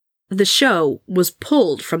 The show was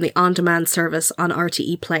pulled from the on-demand service on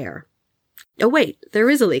RTE Player. Oh wait, there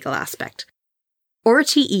is a legal aspect.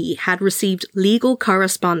 RTE had received legal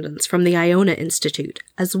correspondence from the Iona Institute,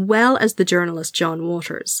 as well as the journalist John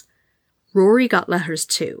Waters. Rory got letters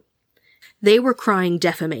too. They were crying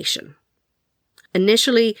defamation.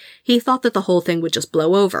 Initially, he thought that the whole thing would just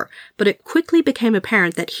blow over, but it quickly became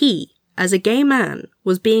apparent that he, as a gay man,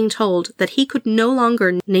 was being told that he could no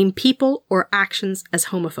longer name people or actions as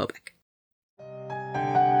homophobic.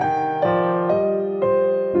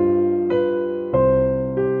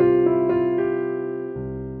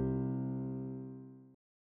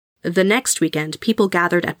 The next weekend, people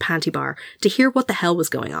gathered at Panty Bar to hear what the hell was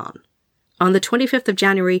going on. On the 25th of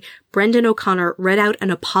January, Brendan O'Connor read out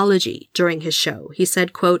an apology during his show. He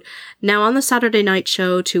said, quote, "Now on the Saturday Night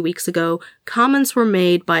Show 2 weeks ago, comments were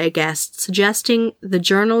made by a guest suggesting the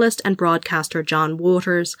journalist and broadcaster John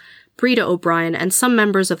Waters, Breda O'Brien, and some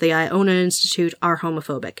members of the Iona Institute are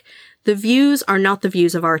homophobic. The views are not the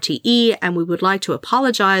views of RTE, and we would like to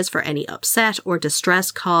apologise for any upset or distress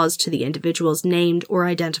caused to the individuals named or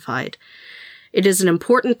identified. It is an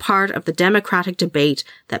important part of the democratic debate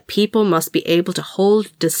that people must be able to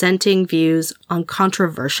hold dissenting views on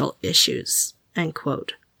controversial issues." End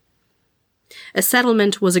quote. A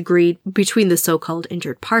settlement was agreed between the so-called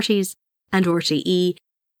injured parties and RTE,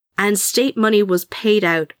 and state money was paid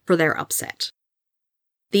out for their upset.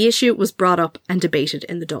 The issue was brought up and debated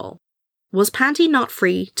in the Dáil. Was Panty not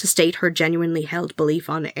free to state her genuinely held belief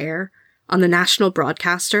on air, on the national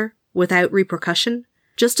broadcaster, without repercussion,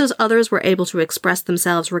 just as others were able to express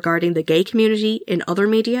themselves regarding the gay community in other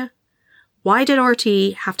media? Why did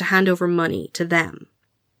RTE have to hand over money to them?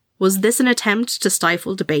 Was this an attempt to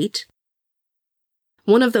stifle debate?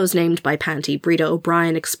 One of those named by Panty, Breda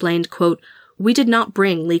O'Brien, explained, quote, "We did not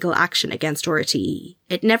bring legal action against RTE.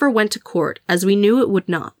 It never went to court, as we knew it would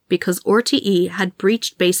not, because RTE had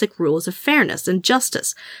breached basic rules of fairness and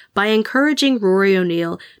justice by encouraging Rory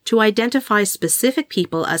O'Neill to identify specific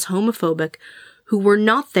people as homophobic who were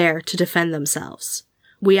not there to defend themselves.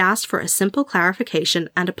 We asked for a simple clarification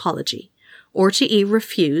and apology. RTE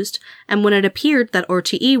refused, and when it appeared that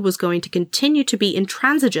RTE was going to continue to be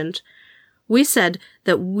intransigent, we said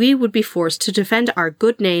that we would be forced to defend our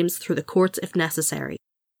good names through the courts if necessary.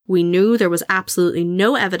 we knew there was absolutely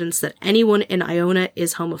no evidence that anyone in Iona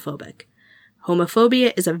is homophobic.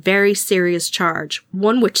 Homophobia is a very serious charge,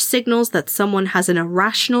 one which signals that someone has an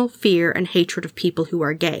irrational fear and hatred of people who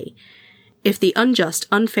are gay. If the unjust,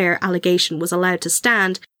 unfair allegation was allowed to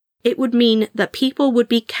stand, it would mean that people would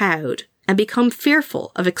be cowed and become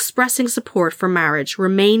fearful of expressing support for marriage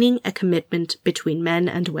remaining a commitment between men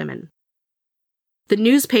and women. The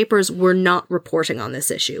newspapers were not reporting on this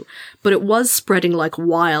issue, but it was spreading like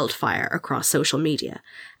wildfire across social media,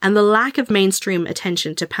 and the lack of mainstream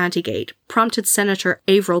attention to Pantygate prompted Senator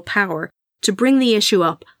Averil Power to bring the issue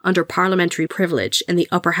up under parliamentary privilege in the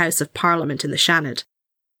upper house of Parliament in the Seanad.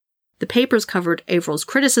 The papers covered Averil's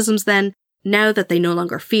criticisms then, now that they no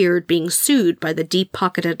longer feared being sued by the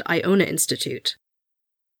deep-pocketed Iona Institute.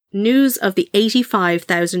 News of the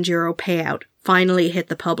 €85,000 payout finally hit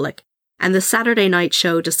the public, and the Saturday night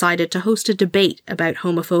show decided to host a debate about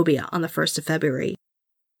homophobia on the 1st of February.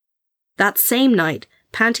 That same night,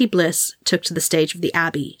 Panti Bliss took to the stage of the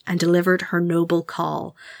Abbey and delivered her noble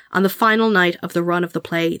call on the final night of the run of the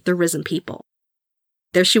play The Risen People.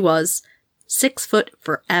 There she was, 6 foot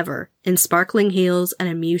forever, in sparkling heels and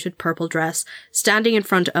a muted purple dress, standing in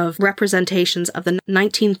front of representations of the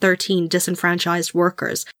 1913 disenfranchised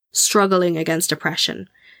workers struggling against oppression.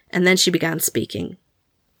 And then she began speaking.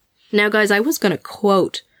 Now, guys, I was going to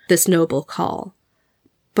quote this noble call,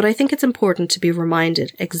 but I think it's important to be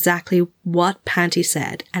reminded exactly what Panti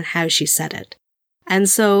said and how she said it. And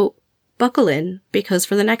so, buckle in, because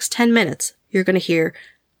for the next 10 minutes, you're going to hear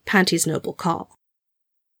Panti's noble call.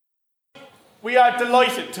 We are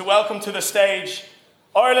delighted to welcome to the stage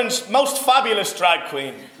Ireland's most fabulous drag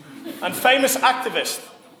queen and famous activist,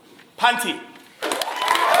 Panti.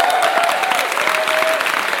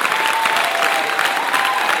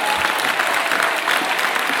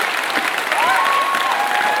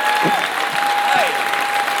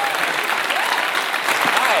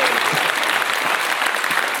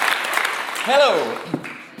 Hello,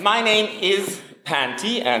 my name is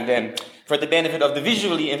Panti, and for the benefit of the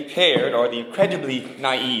visually impaired or the incredibly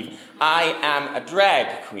naive, I am a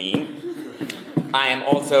drag queen. I am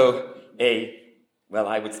also a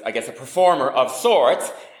performer of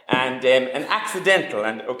sorts, and an accidental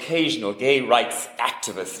and occasional gay rights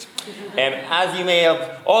activist. As you may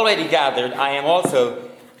have already gathered, I am also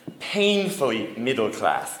painfully middle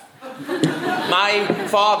class. My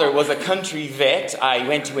father was a country vet. I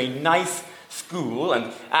went to a nice school,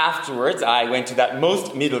 and afterwards I went to that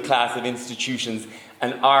most middle class of institutions,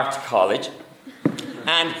 an art college.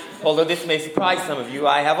 And although this may surprise some of you,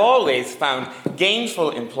 I have always found gainful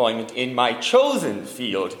employment in my chosen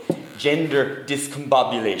field, gender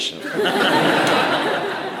discombobulation.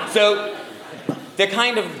 So the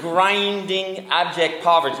kind of grinding, abject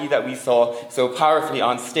poverty that we saw so powerfully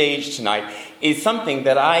on stage tonight is something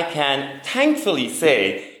that I can thankfully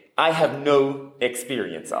say I have no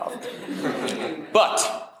experience of. But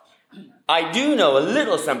I do know a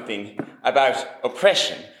little something about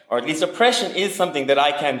oppression, or at least oppression is something that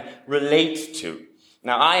I can relate to.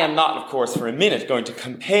 Now, I am not, of course, for a minute going to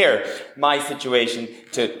compare my situation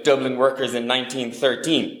to Dublin workers in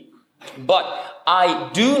 1913, but I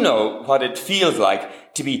do know what it feels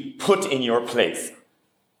like to be put in your place.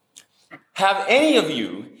 Have any of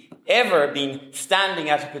you ever been standing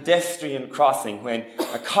at a pedestrian crossing when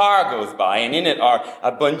a car goes by and in it are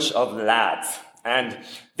a bunch of lads and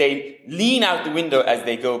they lean out the window as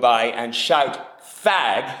they go by and shout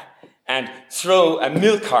 "fag" and throw a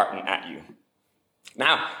milk carton at you?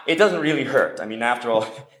 Now, it doesn't really hurt. I mean, after all,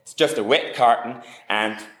 it's just a wet carton,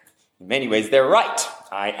 and in many ways they're right.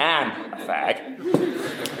 I am a fag.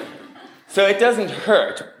 So it doesn't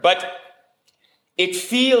hurt, but it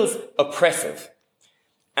feels oppressive.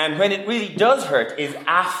 And when it really does hurt is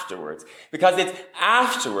afterwards, because it's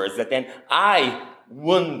afterwards that then I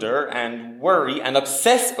wonder and worry and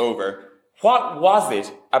obsess over, what was it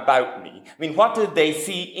about me? I mean, what did they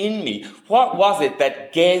see in me? What was it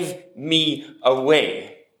that gave me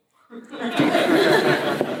away?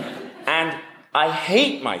 And I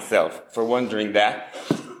hate myself for wondering that.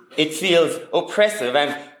 It feels oppressive,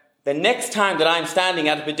 and the next time that I'm standing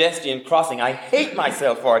at a pedestrian crossing, I hate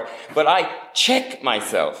myself for it, but I check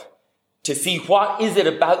myself to see what is it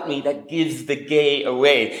about me that gives the gay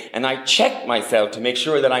away, and I check myself to make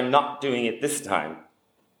sure that I'm not doing it this time.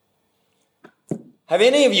 Have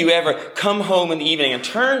any of you ever come home in the evening and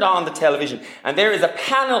turned on the television and there is a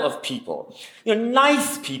panel of people,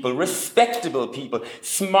 nice people, respectable people,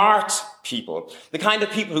 smart people, the kind of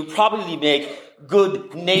people who probably make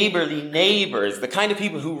good neighborly neighbors, the kind of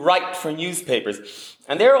people who write for newspapers,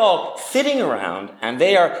 and they're all sitting around and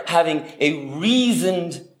they are having a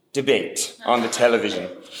reasoned debate on the television.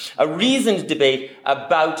 A reasoned debate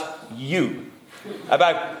about you.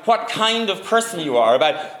 About what kind of person you are,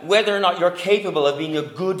 about whether or not you're capable of being a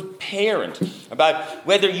good parent, about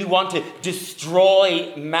whether you want to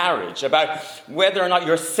destroy marriage, about whether or not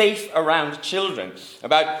you're safe around children,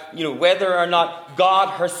 about whether or not God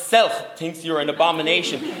herself thinks you're an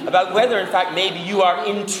abomination, about whether in fact maybe you are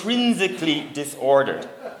intrinsically disordered.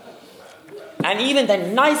 And even the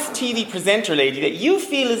nice TV presenter lady that you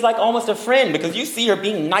feel is like almost a friend because you see her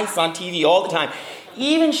being nice on TV all the time,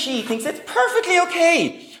 even she thinks it's perfectly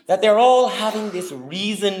okay that they're all having this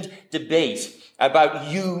reasoned debate about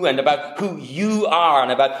you and about who you are and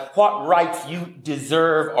about what rights you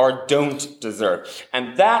deserve or don't deserve.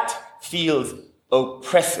 And that feels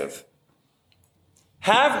oppressive.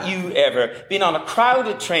 Have you ever been on a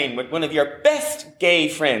crowded train with one of your best gay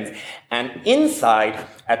friends and inside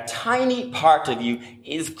a tiny part of you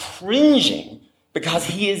is cringing because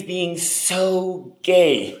he is being so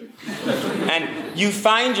gay? And you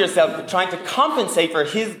find yourself trying to compensate for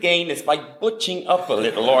his gayness by butching up a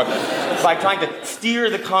little or by trying to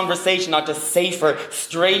steer the conversation onto safer,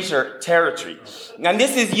 straighter territory. And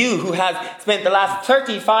this is you who has spent the last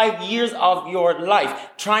 35 years of your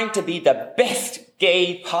life trying to be the best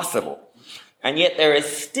gay possible. And yet there is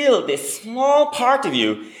still this small part of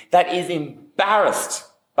you that is embarrassed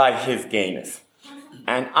by his gayness.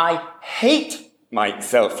 And I hate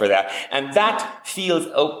myself for that. And that feels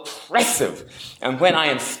oppressive. And when I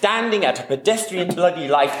am standing at a pedestrian bloody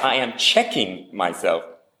light, I am checking myself.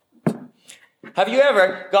 Have you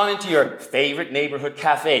ever gone into your favorite neighborhood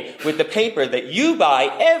cafe with the paper that you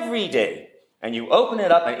buy every day, and you open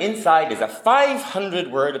it up and inside is a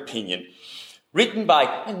 500-word opinion written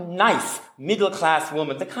by a nice middle-class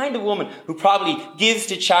woman, the kind of woman who probably gives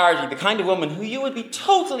to charity, the kind of woman who you would be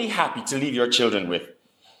totally happy to leave your children with?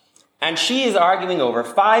 And she is arguing over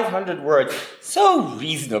 500 words so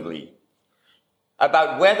reasonably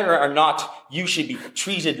about whether or not you should be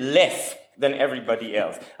treated less than everybody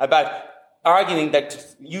else, about arguing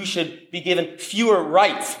that you should be given fewer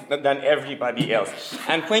rights than everybody else.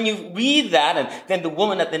 And when you read that, and then the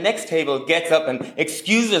woman at the next table gets up and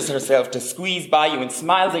excuses herself to squeeze by you and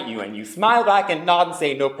smiles at you, and you smile back and nod and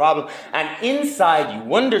say, no problem, and inside you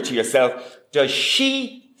wonder to yourself, does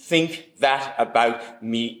she think that about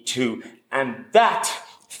me too? And that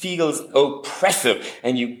feels oppressive.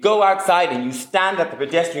 And you go outside and you stand at the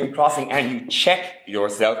pedestrian crossing and you check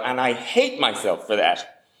yourself, and I hate myself for that.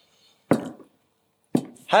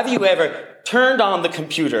 Have you ever turned on the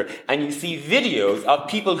computer and you see videos of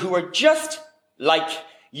people who are just like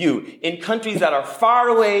you in countries that are far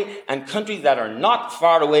away and countries that are not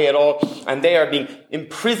far away at all, and they are being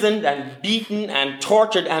imprisoned and beaten and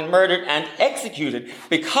tortured and murdered and executed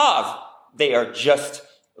because they are just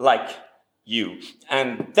like you?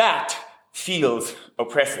 And that feels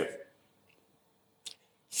oppressive.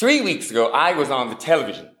 3 weeks ago, I was on the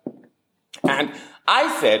television and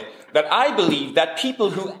I said that I believe that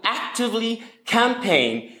people who actively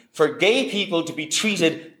campaign for gay people to be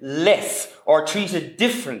treated less or treated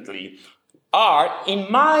differently are, in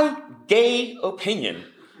my gay opinion,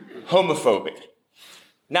 homophobic.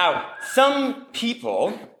 Now, some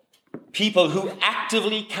people who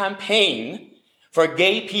actively campaign for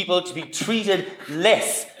gay people to be treated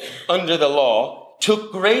less under the law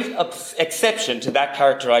took great exception to that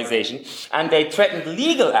characterization, and they threatened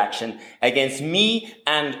legal action against me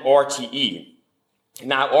and RTE.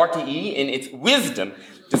 Now, RTE, in its wisdom,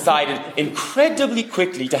 decided incredibly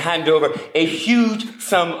quickly to hand over a huge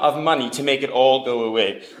sum of money to make it all go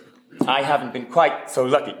away. I haven't been quite so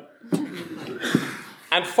lucky.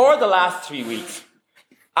 And for the last 3 weeks,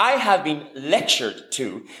 I have been lectured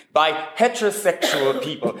to by heterosexual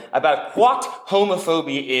people about what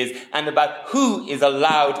homophobia is and about who is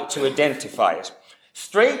allowed to identify it.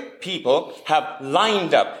 Straight people have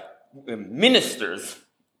lined up, ministers,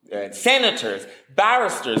 senators,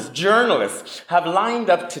 barristers, journalists have lined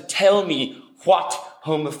up to tell me what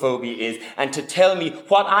homophobia is and to tell me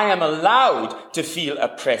what I am allowed to feel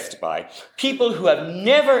oppressed by. People who have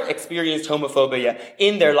never experienced homophobia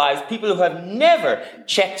in their lives, people who have never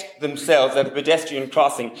checked themselves at a pedestrian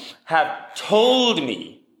crossing, have told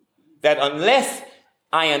me that unless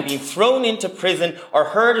I am being thrown into prison or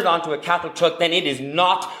herded onto a cattle truck, then it is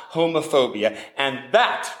not homophobia. And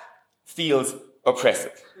that feels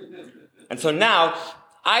oppressive. And so now,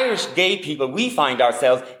 Irish gay people, we find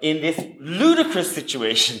ourselves in this ludicrous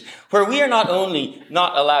situation where we are not only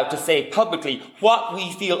not allowed to say publicly what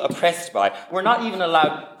we feel oppressed by, we're not even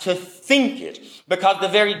allowed to think it, because the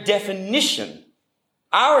very definition,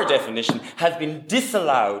 our definition, has been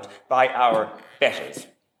disallowed by our betters.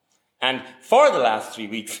 And for the last 3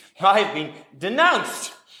 weeks, I've been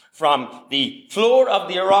denounced from the floor of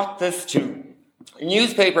the Oireachtas to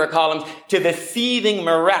newspaper columns to the seething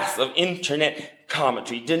morass of internet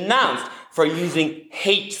commentary, denounced for using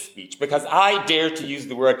hate speech because I dare to use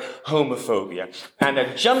the word homophobia. And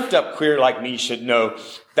a jumped-up queer like me should know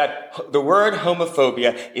that the word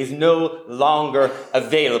homophobia is no longer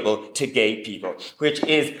available to gay people, which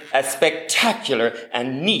is a spectacular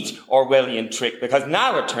and neat Orwellian trick, because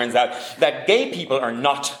now it turns out that gay people are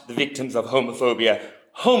not the victims of homophobia.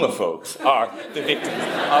 Homophobes are the victims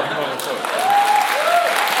of homophobia.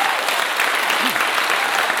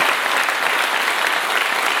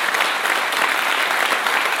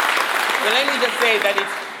 But let me just say that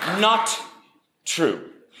it's not true,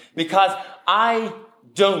 because I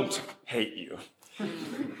don't hate you.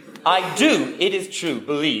 I do, it is true,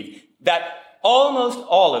 believe that almost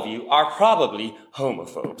all of you are probably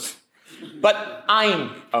homophobes. But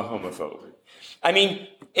I'm a homophobe. I mean,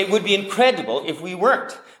 it would be incredible if we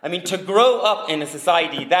weren't. I mean, to grow up in a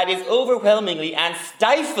society that is overwhelmingly and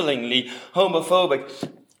stiflingly homophobic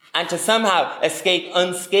and to somehow escape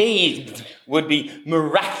unscathed would be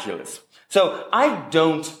miraculous. So I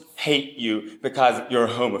don't hate you because you're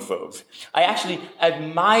homophobes. I actually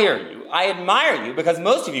admire you. I admire you because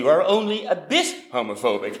most of you are only a bit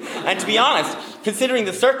homophobic. And to be honest, considering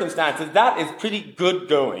the circumstances, that is pretty good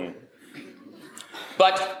going.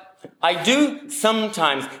 But I do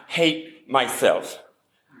sometimes hate myself.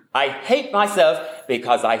 I hate myself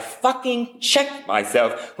because I fucking check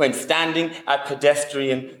myself when standing at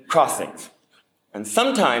pedestrian crossings. And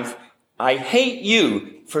sometimes I hate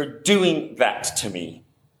you for doing that to me.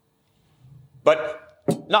 But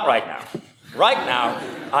not right now. Right now,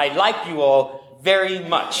 I like you all very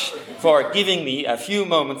much for giving me a few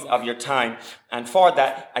moments of your time, and for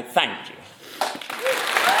that, I thank you.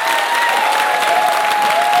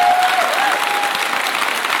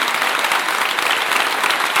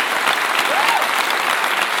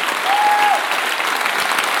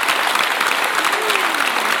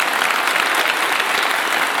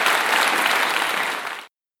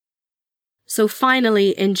 So finally,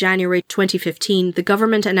 in January 2015, the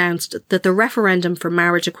government announced that the referendum for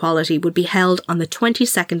marriage equality would be held on the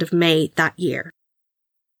 22nd of May that year.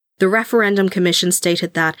 The Referendum Commission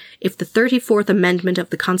stated that if the 34th Amendment of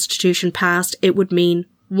the Constitution passed, it would mean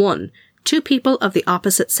 1. Two people of the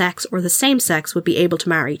opposite sex or the same sex would be able to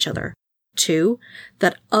marry each other. 2.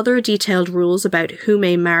 That other detailed rules about who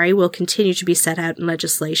may marry will continue to be set out in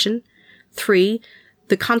legislation. 3.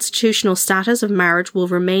 The constitutional status of marriage will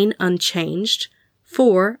remain unchanged.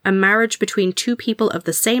 4. A marriage between two people of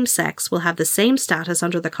the same sex will have the same status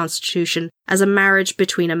under the Constitution as a marriage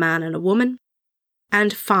between a man and a woman.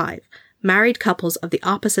 And 5. Married couples of the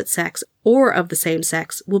opposite sex or of the same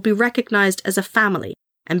sex will be recognised as a family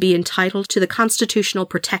and be entitled to the constitutional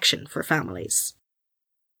protection for families.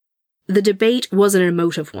 The debate was an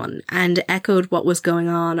emotive one and echoed what was going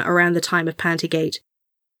on around the time of Pantygate.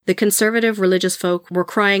 The conservative religious folk were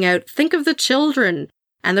crying out, "Think of the children!"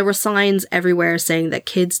 And there were signs everywhere saying that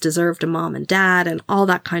kids deserved a mom and dad and all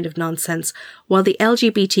that kind of nonsense, while the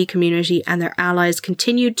LGBT community and their allies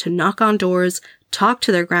continued to knock on doors, talk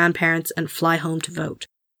to their grandparents and fly home to vote.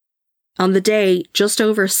 On the day, just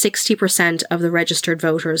over 60% of the registered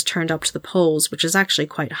voters turned up to the polls, which is actually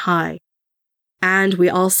quite high. And we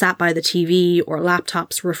all sat by the TV or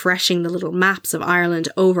laptops refreshing the little maps of Ireland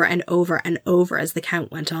over and over and over as the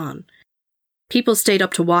count went on. People stayed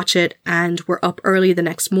up to watch it and were up early the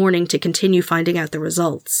next morning to continue finding out the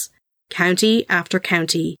results. County after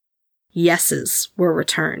county, yeses were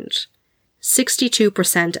returned.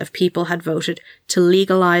 62% of people had voted to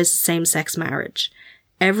legalise same-sex marriage.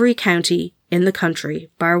 Every county in the country,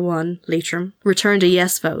 bar one, Leitrim, returned a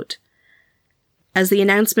yes vote. As the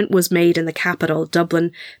announcement was made in the capital,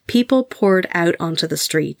 Dublin, people poured out onto the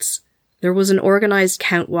streets. There was an organised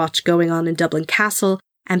count watch going on in Dublin Castle,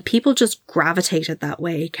 and people just gravitated that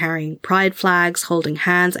way, carrying pride flags, holding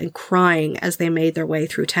hands and crying as they made their way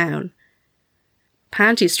through town.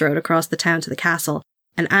 Panty strode across the town to the castle,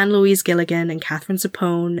 and Anne-Louise Gilligan and Catherine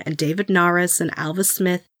Zappone and David Norris and Alva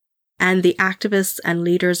Smith and the activists and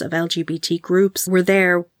leaders of LGBT groups were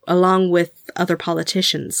there along with other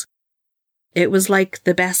politicians. It was like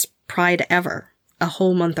the best Pride ever, a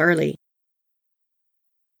whole month early.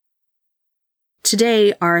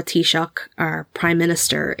 Today, our Taoiseach, our Prime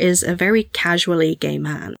Minister, is a very casually gay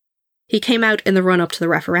man. He came out in the run-up to the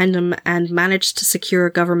referendum and managed to secure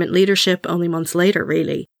government leadership only months later,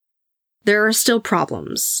 really. There are still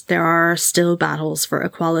problems. There are still battles for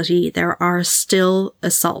equality. There are still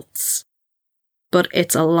assaults. But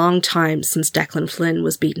it's a long time since Declan Flynn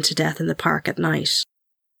was beaten to death in the park at night.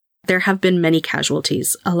 There have been many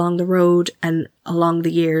casualties along the road and along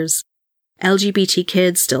the years. LGBT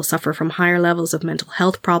kids still suffer from higher levels of mental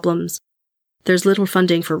health problems. There's little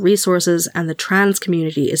funding for resources, and the trans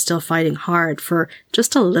community is still fighting hard for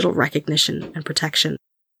just a little recognition and protection.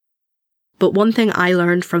 But one thing I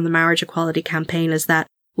learned from the marriage equality campaign is that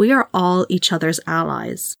we are all each other's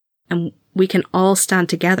allies, and we can all stand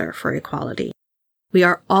together for equality. We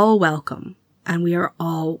are all welcome, and we are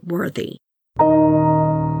all worthy.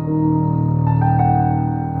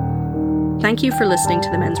 Thank you for listening to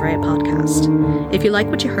the Mens Rea podcast. If you like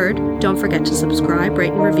what you heard, don't forget to subscribe,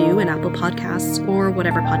 rate and review in Apple Podcasts or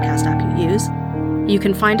whatever podcast app you use. You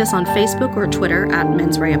can find us on Facebook or Twitter at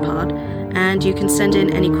Mens Rea Pod, and you can send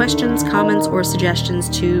in any questions, comments or suggestions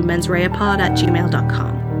to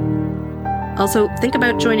mensreapod@gmail.com. Also, think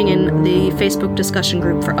about joining in the Facebook discussion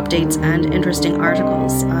group for updates and interesting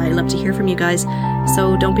articles. I love to hear from you guys,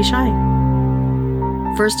 so don't be shy.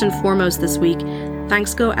 First and foremost this week,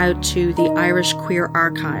 thanks go out to the Irish Queer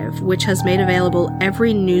Archive, which has made available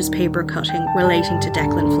every newspaper cutting relating to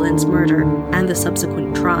Declan Flynn's murder and the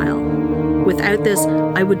subsequent trial. Without this,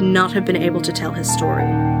 I would not have been able to tell his story.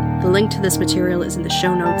 The link to this material is in the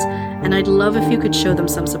show notes, and I'd love if you could show them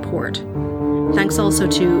some support. Thanks also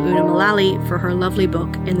to Una Mullally for her lovely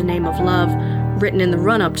book, In the Name of Love, written in the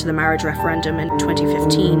run-up to the marriage referendum in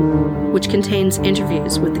 2015, which contains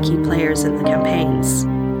interviews with the key players in the campaigns.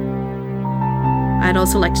 I'd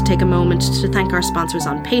also like to take a moment to thank our sponsors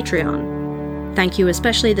on Patreon. Thank you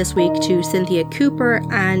especially this week to Cynthia Cooper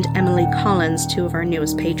and Emily Collins, two of our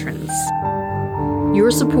newest patrons.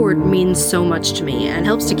 Your support means so much to me and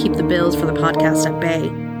helps to keep the bills for the podcast at bay.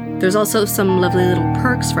 There's also some lovely little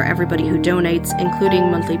perks for everybody who donates,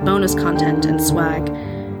 including monthly bonus content and swag.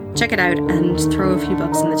 Check it out and throw a few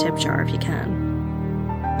bucks in the tip jar if you can.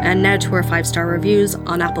 And now to our 5-star reviews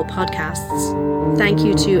on Apple Podcasts. Thank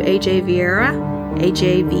you to AJ Vieira,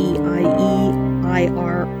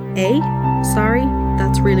 AJVIEIRA. Sorry,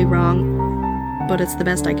 that's really wrong, but it's the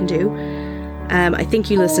best I can do. I think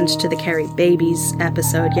you listened to the Kerry Babies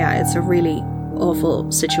episode. Yeah, it's a really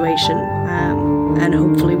awful situation, and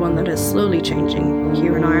hopefully one that is slowly changing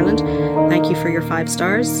here in Ireland. Thank you for your 5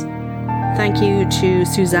 stars. Thank you to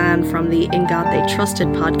Suzanne from the In God They Trusted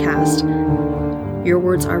podcast. Your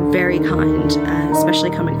words are very kind,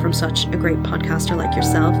 especially coming from such a great podcaster like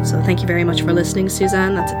yourself. So thank you very much for listening,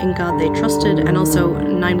 Suzanne. That's In God They Trusted, and also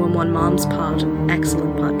 911 Moms Pod,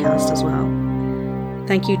 excellent podcast as well.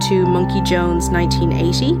 Thank you to Monkey Jones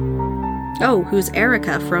 1980. Oh, who's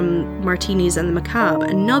Erica from Martinis and the Macabre,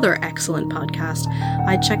 another excellent podcast.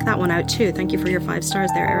 I'd check that one out too. Thank you for your 5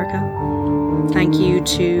 stars there, Erica. Thank you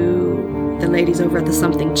to the ladies over at the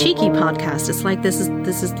Something Cheeky podcast. It's like this is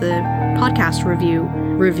the podcast review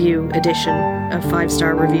edition of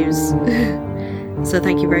 5-star reviews. So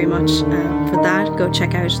thank you very much for that. Go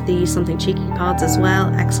check out the Something Cheeky pods as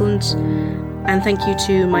well. Excellent. And thank you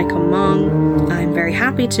to Michael Mong. I'm very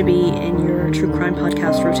happy to be in your true crime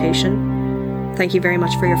podcast rotation. Thank you very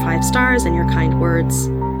much for your 5 stars and your kind words.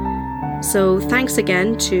 So thanks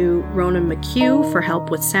again to Ronan McHugh for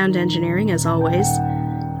help with sound engineering as always.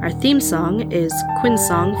 Our theme song is Quinn's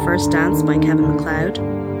song First Dance by Kevin MacLeod.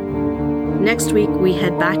 Next week we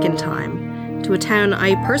head back in time to a town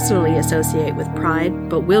I personally associate with pride,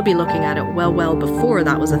 but we'll be looking at it well before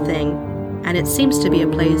that was a thing, and it seems to be a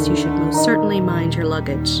place you should most certainly mind your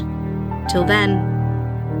luggage. Till then,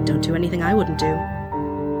 don't do anything I wouldn't do.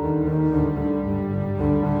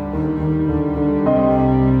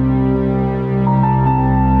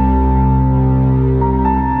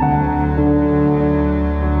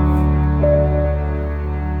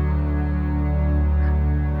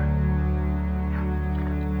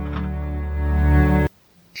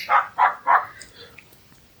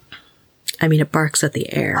 I mean, it barks at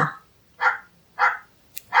the air.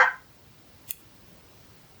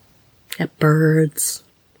 At birds.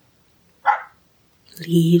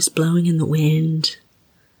 Leaves blowing in the wind.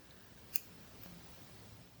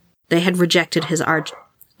 They had rejected his art.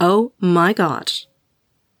 Oh my God.